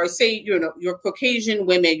that are, say, your Caucasian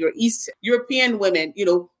women, your East European women,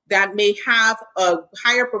 that may have a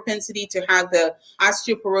higher propensity to have the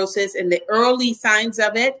osteoporosis and the early signs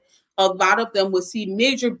of it, a lot of them will see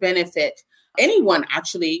major benefit. Anyone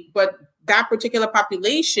actually, but that particular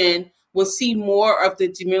population will see more of the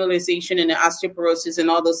demineralization and the osteoporosis and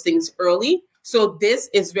all those things early. So this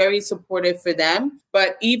is very supportive for them.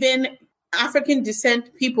 But even African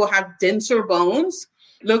descent people have denser bones.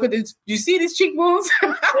 Look at this. You see these cheekbones?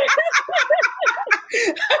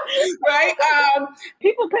 Right?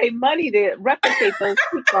 People pay money to replicate those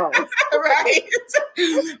cheekbones. Right.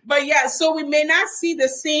 But yeah, so we may not see the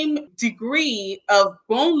same degree of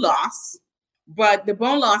bone loss, but the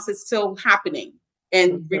bone loss is still happening.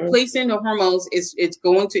 And replacing the hormones it's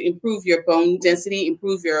going to improve your bone density,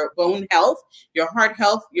 improve your bone health, your heart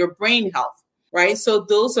health, your brain health. Right. So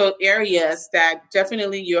those are areas that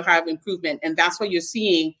definitely you'll have improvement. And that's what you're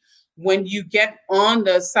seeing when you get on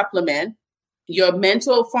the supplement. Your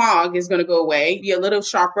mental fog is going to go away, be a little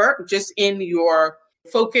sharper just in your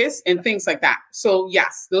focus and things like that. So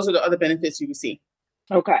yes, those are the other benefits you receive.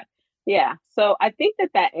 Okay. Yeah. So I think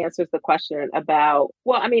that answers the question about,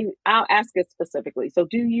 well, I mean, I'll ask it specifically. So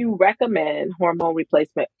do you recommend hormone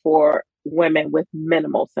replacement for women with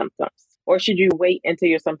minimal symptoms, or should you wait until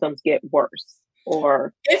your symptoms get worse?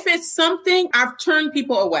 Or if it's something, I've turned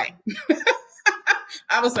people away.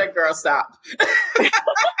 I was like, girl, stop. Like,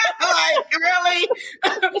 really?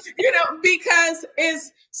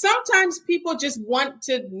 Because sometimes people just want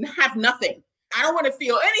to have nothing. I don't want to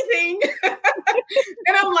feel anything.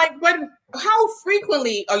 And I'm like, but how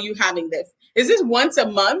frequently are you having this? Is this once a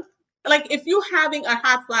month? Like, if you're having a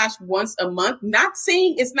hot flash once a month, not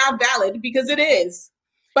saying it's not valid, because it is,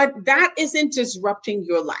 but that isn't disrupting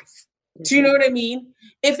your life. Do you know what I mean?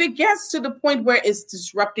 If it gets to the point where it's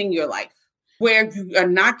disrupting your life, where you are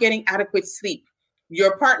not getting adequate sleep,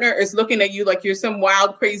 your partner is looking at you like you're some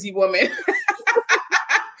wild, crazy woman.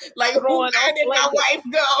 Like, where did my wife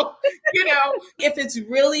go? If it's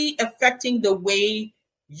really affecting the way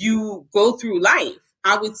you go through life,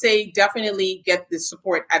 I would say definitely get the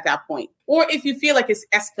support at that point. Or if you feel like it's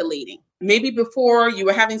escalating, maybe before you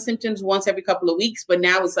were having symptoms once every couple of weeks, but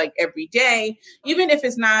now it's like every day, even if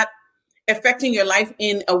it's not affecting your life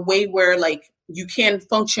in a way where like you can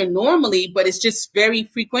function normally, but it's just very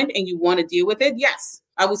frequent and you want to deal with it. Yes,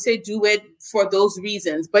 I would say do it for those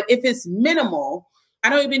reasons. But if it's minimal, I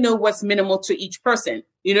don't even know what's minimal to each person.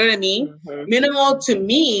 You know what I mean? Mm-hmm. Minimal to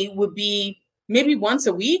me would be maybe once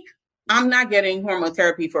a week. I'm not getting hormone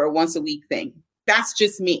therapy for a once a week thing. That's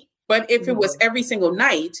just me. But if it was every single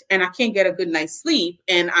night and I can't get a good night's sleep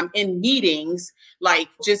and I'm in meetings, like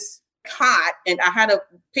just hot, and I had a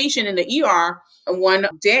patient in the ER one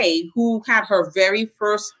day who had her very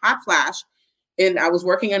first hot flash, and I was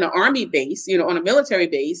working on an army base, on a military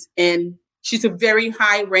base, and she's a very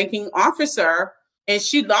high ranking officer, and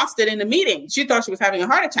she lost it in the meeting. She thought she was having a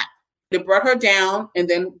heart attack. They brought her down and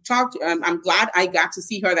then talked. I'm glad I got to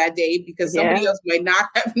see her that day, because somebody else might not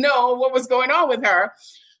have known what was going on with her.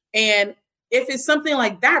 And if it's something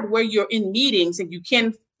like that, where you're in meetings and you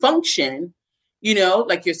can't function,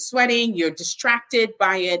 like you're sweating, you're distracted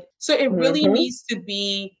by it. So it really needs to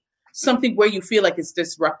be something where you feel like it's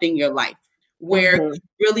disrupting your life, where you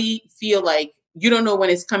really feel like you don't know when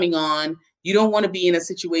it's coming on. You don't want to be in a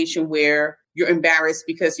situation where you're embarrassed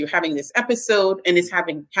because you're having this episode and it's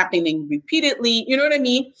happening repeatedly. You know what I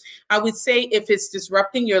mean? I would say if it's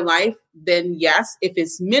disrupting your life, then yes. If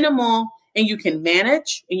it's minimal and you can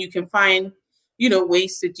manage and you can find,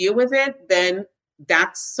 ways to deal with it, then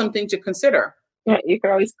that's something to consider. Yeah, you can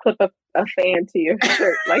always clip a fan to your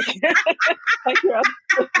shirt, like you're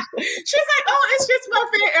She's like, oh, it's just my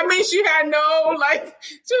fan. I mean, she had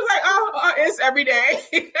she was like, oh, it's every day.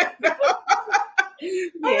 I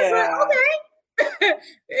was like, okay.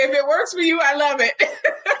 If it works for you, I love it.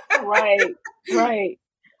 Right.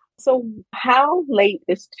 So how late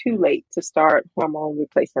is too late to start hormone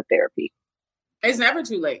replacement therapy? It's never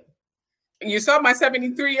too late. You saw my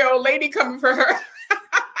 73-year-old lady coming for her.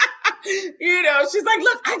 She's like,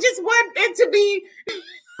 look, I just want it to be,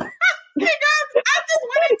 hey guys, I just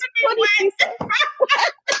want it to be wet.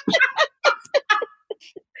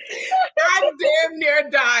 I damn near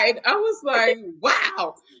died. I was like,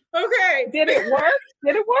 wow. Okay. Did it work?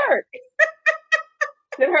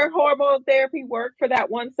 Did her hormone therapy work for that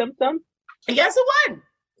one symptom? Yes, it would.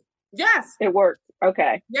 Yes. It worked.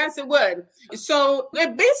 Okay. Yes, it would. So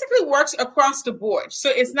it basically works across the board.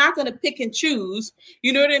 So it's not going to pick and choose.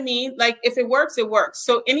 You know what I mean? Like if it works, it works.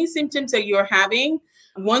 So any symptoms that you're having,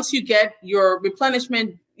 once you get your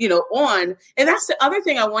replenishment, on, and that's the other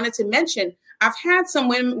thing I wanted to mention. I've had some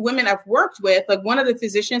women I've worked with, like one of the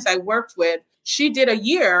physicians I worked with, she did a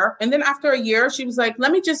year. And then after a year, she was like,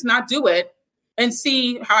 let me just not do it and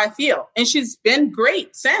see how I feel. And she's been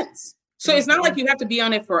great since. So it's not like you have to be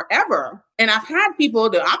on it forever. And I've had people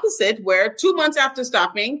the opposite, where 2 months after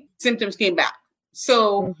stopping, symptoms came back.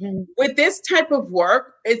 So with this type of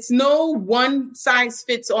work, it's no one size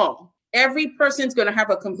fits all. Every person's going to have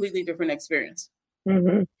a completely different experience.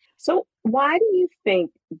 So why do you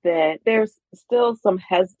think that there's still some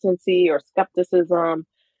hesitancy or skepticism?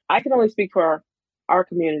 I can only speak for our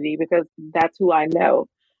community because that's who I know,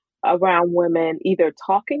 around women either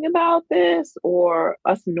talking about this or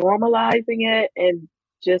us normalizing it and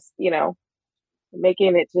just,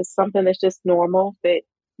 making it just something that's just normal, that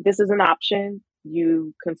this is an option,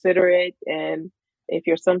 you consider it. And if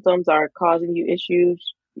your symptoms are causing you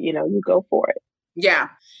issues, you go for it. Yeah.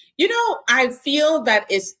 I feel that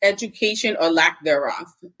it's education or lack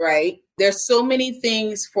thereof, right? There's so many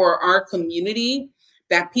things for our community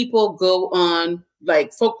that people go on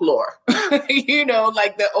like folklore,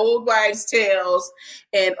 like the old wives' tales.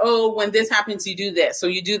 And, oh, when this happens, you do this, so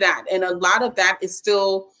you do that. And a lot of that is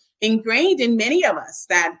still ingrained in many of us,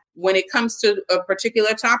 that when it comes to a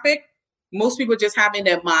particular topic, most people just have in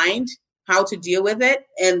their mind how to deal with it.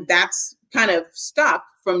 And that's kind of stuck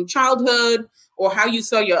from childhood, or how you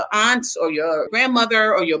saw your aunts or your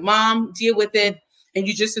grandmother or your mom deal with it. And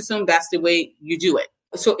you just assume that's the way you do it.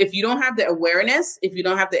 So if you don't have the awareness, if you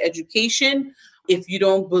don't have the education, if you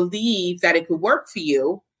don't believe that it could work for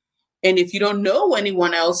you, and if you don't know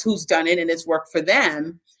anyone else who's done it and it's worked for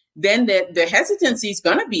them, then the hesitancy is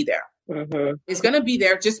going to be there. Mm-hmm. It's going to be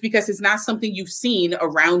there just because it's not something you've seen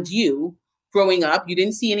around you growing up. You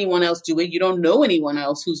didn't see anyone else do it. You don't know anyone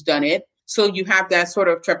else who's done it. So you have that sort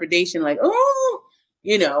of trepidation, like,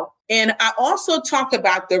 And I also talk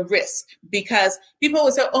about the risk, because people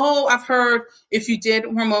will say, oh, I've heard if you did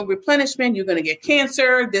hormone replenishment, you're going to get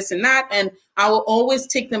cancer, this and that. And I will always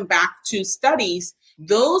take them back to studies,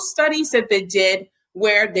 those studies that they did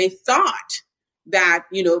where they thought that,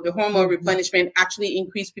 the hormone replenishment actually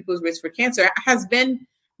increased people's risk for cancer, has been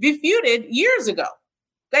refuted years ago,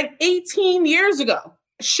 like 18 years ago,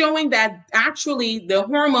 showing that actually the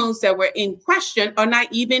hormones that were in question are not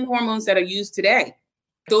even hormones that are used today.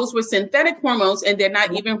 Those were synthetic hormones, and they're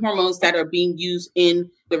not even hormones that are being used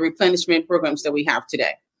in the replenishment programs that we have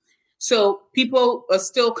today. So people are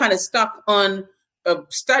still kind of stuck on a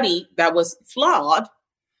study that was flawed,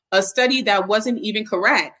 a study that wasn't even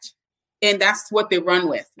correct. And that's what they run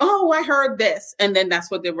with. Oh, I heard this. And then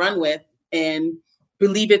that's what they run with and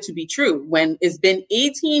believe it to be true, when it's been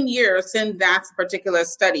 18 years since that particular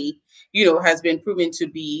study, has been proven to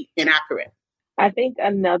be inaccurate. I think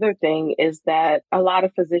another thing is that a lot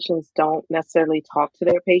of physicians don't necessarily talk to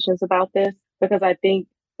their patients about this, because I think,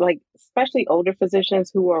 especially older physicians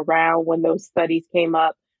who were around when those studies came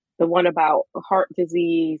up, the one about heart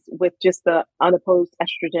disease with just the unopposed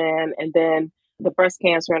estrogen, and then the breast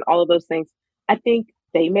cancer and all of those things, I think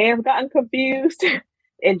they may have gotten confused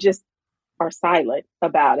and just are silent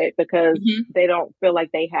about it because they don't feel like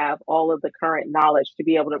they have all of the current knowledge to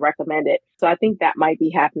be able to recommend it. So I think that might be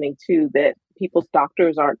happening too, that people's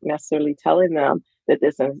doctors aren't necessarily telling them that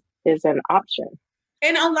this is an option.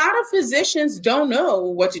 And a lot of physicians don't know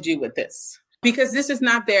what to do with this because this is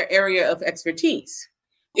not their area of expertise.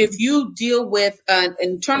 If you deal with an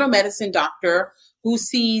internal medicine doctor who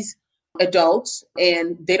sees adults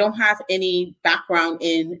and they don't have any background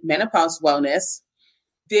in menopause wellness,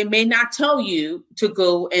 they may not tell you to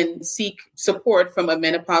go and seek support from a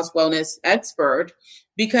menopause wellness expert,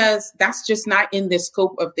 because that's just not in the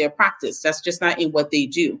scope of their practice. That's just not in what they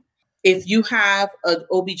do. If you have an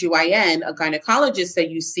OBGYN, a gynecologist that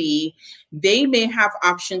you see, they may have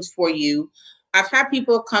options for you. I've had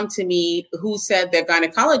people come to me who said their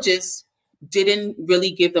gynecologist didn't really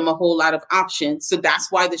give them a whole lot of options. So that's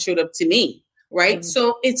why they showed up to me, right? Mm-hmm.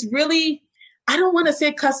 So it's really, I don't want to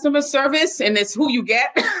say customer service and it's who you get,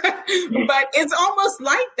 but it's almost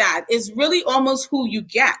like that. It's really almost who you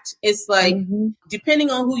get. It's like, depending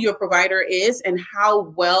on who your provider is and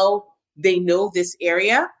how well they know this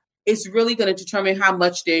area, it's really going to determine how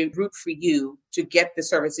much they root for you to get the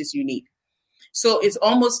services you need. So it's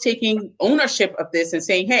almost taking ownership of this and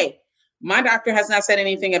saying, hey, my doctor has not said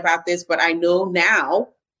anything about this, but I know now,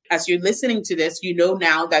 as you're listening to this, you know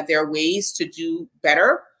now that there are ways to do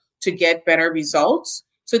better, to get better results.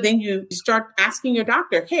 So then you start asking your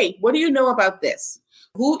doctor, hey, what do you know about this?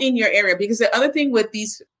 Who in your area? Because the other thing with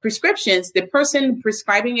these prescriptions, the person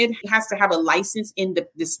prescribing it has to have a license in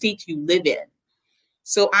the state you live in.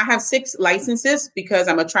 So I have 6 licenses because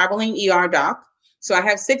I'm a traveling ER doc. So I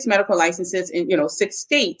have 6 medical licenses in, 6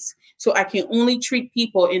 states. So I can only treat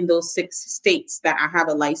people in those 6 states that I have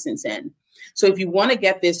a license in. So if you want to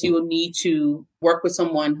get this, you will need to work with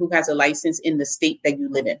someone who has a license in the state that you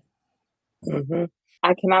live in. Mm-hmm.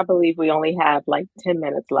 I cannot believe we only have 10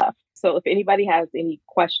 minutes left. So if anybody has any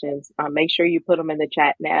questions, make sure you put them in the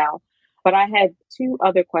chat now. But I had 2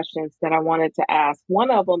 other questions that I wanted to ask.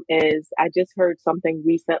 One of them is, I just heard something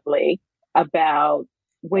recently about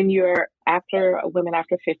when you're women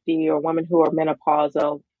after 50 or women who are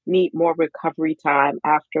menopausal need more recovery time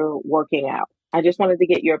after working out. I just wanted to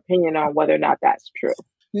get your opinion on whether or not that's true.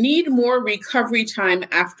 Need more recovery time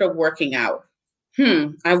after working out.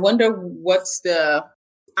 I wonder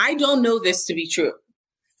I don't know this to be true.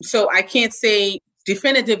 So I can't say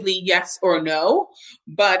definitively yes or no,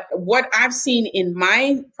 but what I've seen in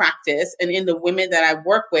my practice and in the women that I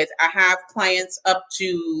work with, I have clients up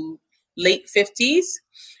to late 50s,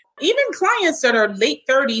 even clients that are late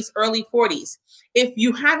 30s, early 40s. If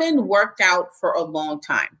you haven't worked out for a long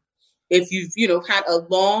time, if you've, had a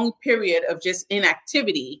long period of just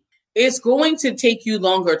inactivity, it's going to take you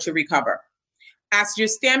longer to recover. As your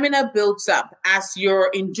stamina builds up, as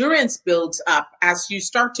your endurance builds up, as you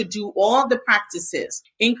start to do all the practices,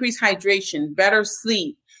 increase hydration, better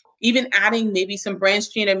sleep, even adding maybe some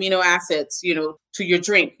branched chain amino acids, to your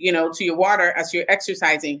drink, to your water as you're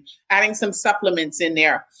exercising, adding some supplements in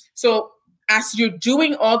there. So as you're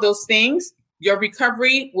doing all those things, your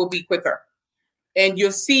recovery will be quicker. And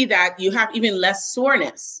you'll see that you have even less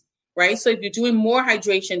soreness, right? So if you're doing more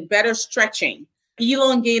hydration, better stretching,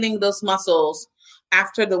 elongating those muscles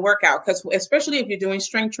after the workout, because especially if you're doing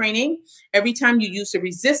strength training, every time you use the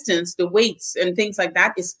resistance, the weights and things like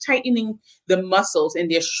that is tightening the muscles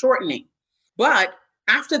and they're shortening. But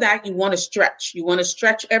after that, you want to stretch. You want to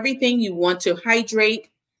stretch everything. You want to hydrate,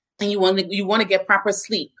 and you want to get proper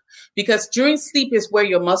sleep, because during sleep is where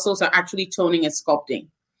your muscles are actually toning and sculpting.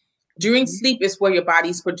 During sleep is where your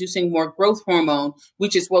body's producing more growth hormone,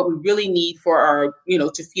 which is what we really need for our,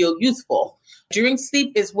 to feel youthful. During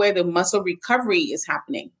sleep is where the muscle recovery is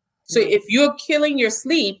happening. So if you're killing your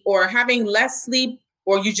sleep or having less sleep,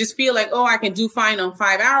 or you just feel like, oh, I can do fine on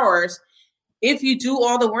 5 hours, if you do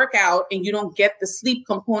all the workout and you don't get the sleep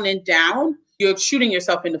component down, you're shooting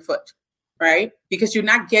yourself in the foot, right? Because you're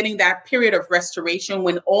not getting that period of restoration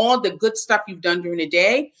when all the good stuff you've done during the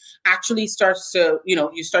day actually starts to,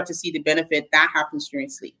 you start to see the benefit that happens during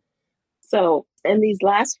sleep. So in these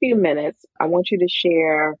last few minutes, I want you to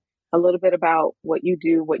share a little bit about what you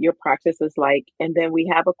do, what your practice is like. And then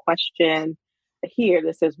we have a question here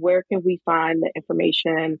that says, where can we find the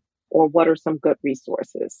information, or what are some good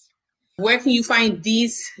resources? Where can you find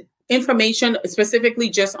these information specifically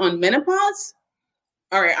just on menopause?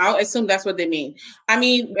 All right, I'll assume that's what they mean. I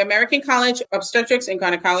mean, American College of Obstetrics and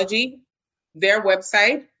Gynecology, their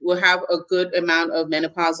website will have a good amount of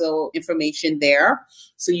menopausal information there.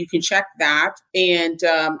 So you can check that. And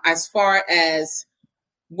as far as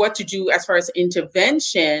what to do, as far as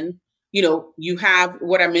intervention, you have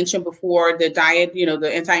what I mentioned before, the diet,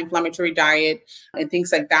 the anti-inflammatory diet and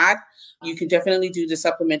things like that. You can definitely do the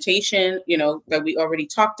supplementation, that we already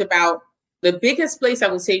talked about. The biggest place I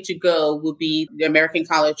would say to go would be the American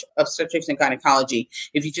College of Obstetrics and Gynecology.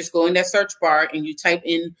 If you just go in that search bar and you type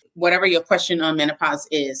in whatever your question on menopause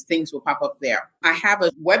is, things will pop up there. I have a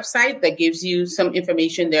website that gives you some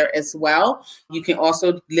information there as well. You can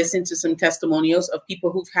also listen to some testimonials of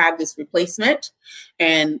people who've had this replacement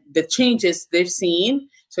and the changes they've seen.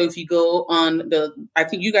 So if you go on I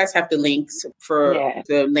think you guys have the links for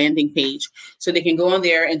the landing page, so they can go on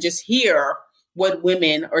there and just hear what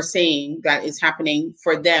women are saying that is happening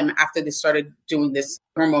for them after they started doing this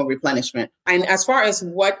hormone replenishment. And as far as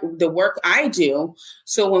what the work I do,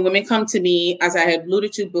 so when women come to me, as I had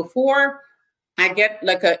alluded to before, I get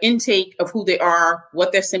like an intake of who they are,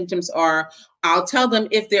 what their symptoms are. I'll tell them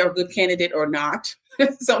if they're a good candidate or not.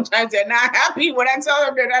 Sometimes they're not happy when I tell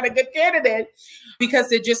them they're not a good candidate, because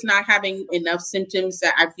they're just not having enough symptoms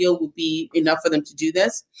that I feel would be enough for them to do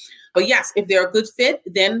this. But yes, if they're a good fit,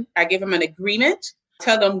 then I give them an agreement,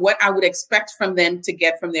 tell them what I would expect from them to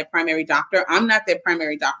get from their primary doctor. I'm not their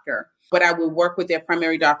primary doctor, but I will work with their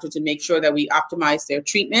primary doctor to make sure that we optimize their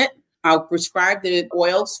treatment. I'll prescribe the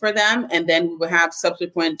oils for them, and then we will have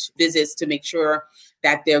subsequent visits to make sure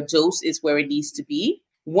that their dose is where it needs to be.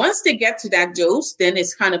 Once they get to that dose, then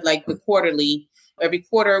it's kind of like the quarterly. Every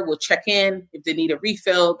quarter, we'll check in if they need a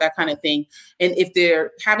refill, that kind of thing. And if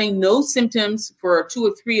they're having no symptoms for 2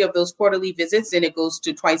 or 3 of those quarterly visits, then it goes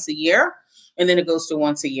to twice a year, and then it goes to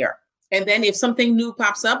once a year. And then if something new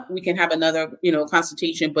pops up, we can have another,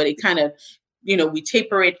 consultation, but it kind of, we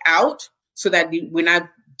taper it out so that we're not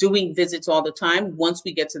doing visits all the time once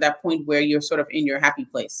we get to that point where you're sort of in your happy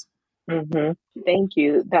place. Mm-hmm. Thank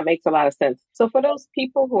you. That makes a lot of sense. So for those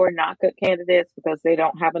people who are not good candidates because they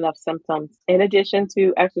don't have enough symptoms, in addition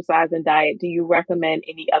to exercise and diet, do you recommend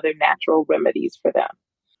any other natural remedies for them?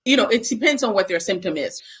 It depends on what their symptom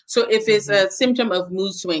is. So if it's a symptom of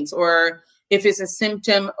mood swings, or if it's a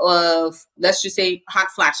symptom of, let's just say, hot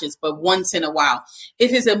flashes, but once in a while,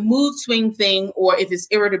 if it's a mood swing thing, or if it's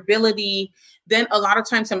irritability, then a lot of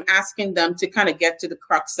times I'm asking them to kind of get to the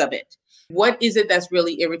crux of it. What is it that's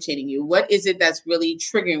really irritating you? What is it that's really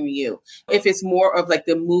triggering you? If it's more of like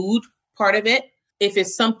the mood part of it, if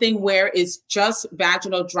it's something where it's just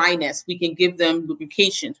vaginal dryness, we can give them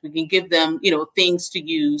lubrications. We can give them, things to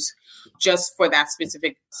use just for that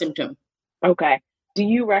specific symptom. Okay. Do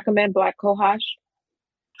you recommend black cohosh?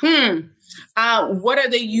 What are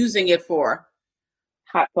they using it for?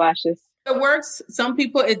 Hot flashes. It works. Some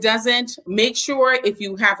people, it doesn't. Make sure if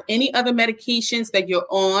you have any other medications that you're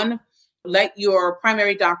on, let your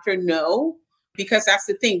primary doctor know, because that's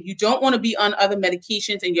the thing. You don't want to be on other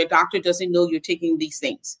medications and your doctor doesn't know you're taking these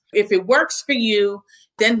things. If it works for you,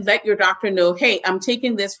 then let your doctor know, hey, I'm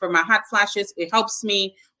taking this for my hot flashes. It helps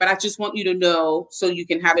me, but I just want you to know so you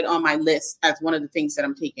can have it on my list as one of the things that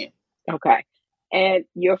I'm taking. Okay. And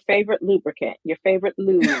your favorite lubricant, your favorite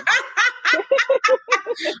lube.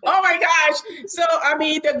 Oh my gosh. So, I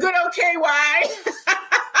mean, the good old KY.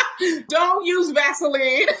 Don't use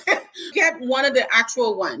Vaseline. Get one of the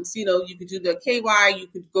actual ones. You know, you could do the KY. You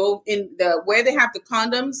could go in where they have the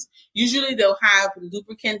condoms. Usually they'll have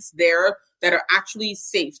lubricants there that are actually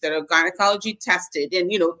safe, that are gynecology tested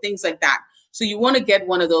and, you know, things like that. So you want to get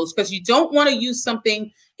one of those because you don't want to use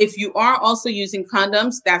something, if you are also using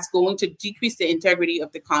condoms, that's going to decrease the integrity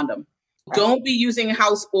of the condom. Right. Don't be using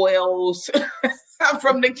house oils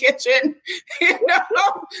from the kitchen, you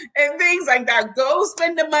know, and things like that. Go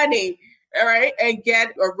spend the money, all right, and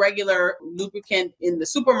get a regular lubricant in the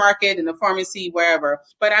supermarket, in the pharmacy, wherever.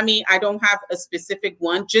 But I mean, I don't have a specific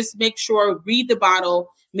one. Just make sure, read the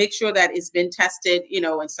bottle, make sure that it's been tested, you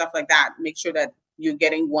know, and stuff like that. Make sure that you're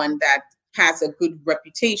getting one that has a good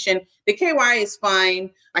reputation. The KY is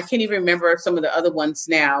fine. I can't even remember some of the other ones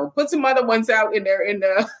now. Put some other ones out in there.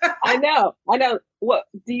 I know. What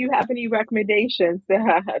do you have any recommendations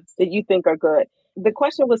that you think are good? The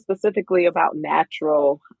question was specifically about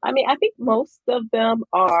natural. I mean, I think most of them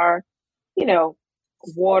are, you know,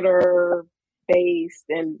 water based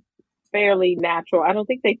and fairly natural. I don't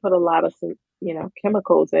think they put a lot of, you know,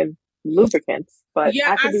 chemicals in lubricants, but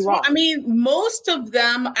yeah, I could be wrong. I mean, most of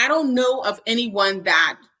them, I don't know of anyone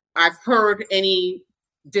that I've heard any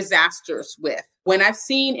disasters with. When I've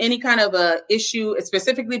seen any kind of a issue,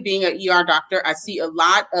 specifically being an ER doctor, I see a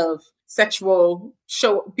lot of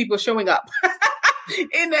people showing up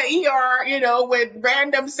in the ER, you know, with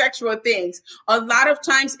random sexual things. A lot of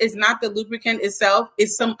times it's not the lubricant itself,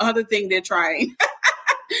 it's some other thing they're trying.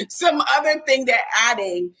 Some other thing they're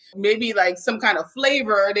adding, maybe like some kind of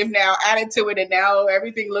flavor they've now added to it and now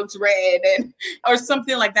everything looks red or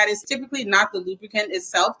something like that. It's typically not the lubricant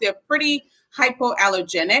itself. They're pretty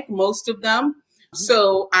hypoallergenic, most of them.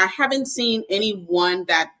 So I haven't seen anyone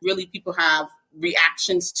that really people have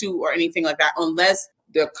reactions to or anything like that, unless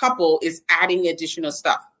the couple is adding additional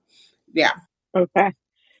stuff. Yeah. Okay.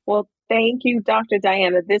 Well, thank you, Dr.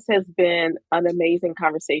 Diana. This has been an amazing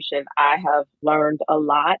conversation. I have learned a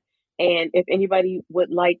lot. And if anybody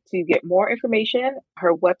would like to get more information,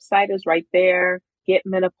 her website is right there,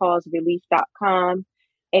 getmenopauserelief.com.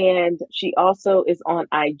 And she also is on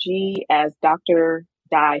IG as Dr.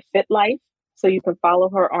 Di Fit Life. So you can follow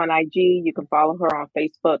her on IG. You can follow her on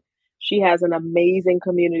Facebook. She has an amazing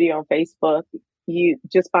community on Facebook. You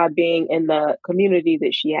just by being in the community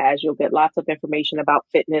that she has, you'll get lots of information about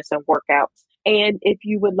fitness and workouts. And if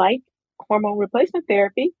you would like hormone replacement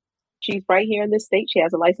therapy, she's right here in this state. She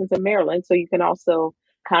has a license in Maryland, so you can also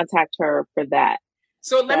contact her for that.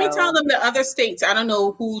 So let me tell them the other states. I don't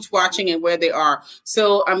know who's watching and where they are.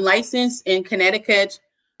 So I'm licensed in Connecticut,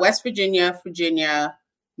 West Virginia,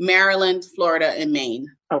 Maryland, Florida, and Maine.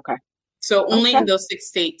 Okay. So only in those 6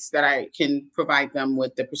 states that I can provide them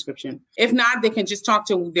with the prescription. If not, they can just talk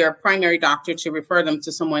to their primary doctor to refer them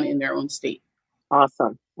to someone in their own state.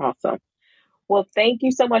 Awesome. Well, thank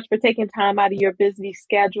you so much for taking time out of your busy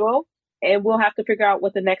schedule. And we'll have to figure out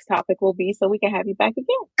what the next topic will be so we can have you back again.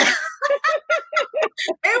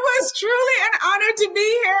 It was truly an honor to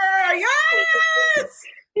be here. Yes.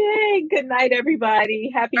 Yay. Good night,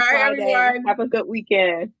 everybody. Happy Friday. Everyone. Have a good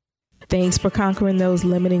weekend. Thanks for conquering those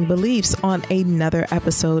limiting beliefs on another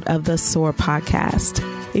episode of the SOAR podcast.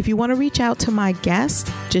 If you want to reach out to my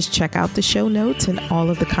guest, just check out the show notes and all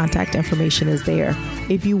of the contact information is there.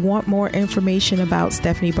 If you want more information about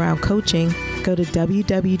Stephanie Brown Coaching, go to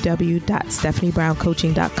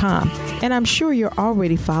www.stephaniebrowncoaching.com. And I'm sure you're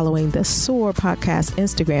already following the SOAR podcast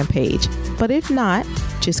Instagram page. But if not,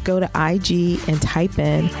 just go to IG and type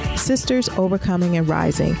in Sisters Overcoming and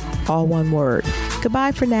Rising, all one word.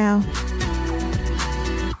 Goodbye for now.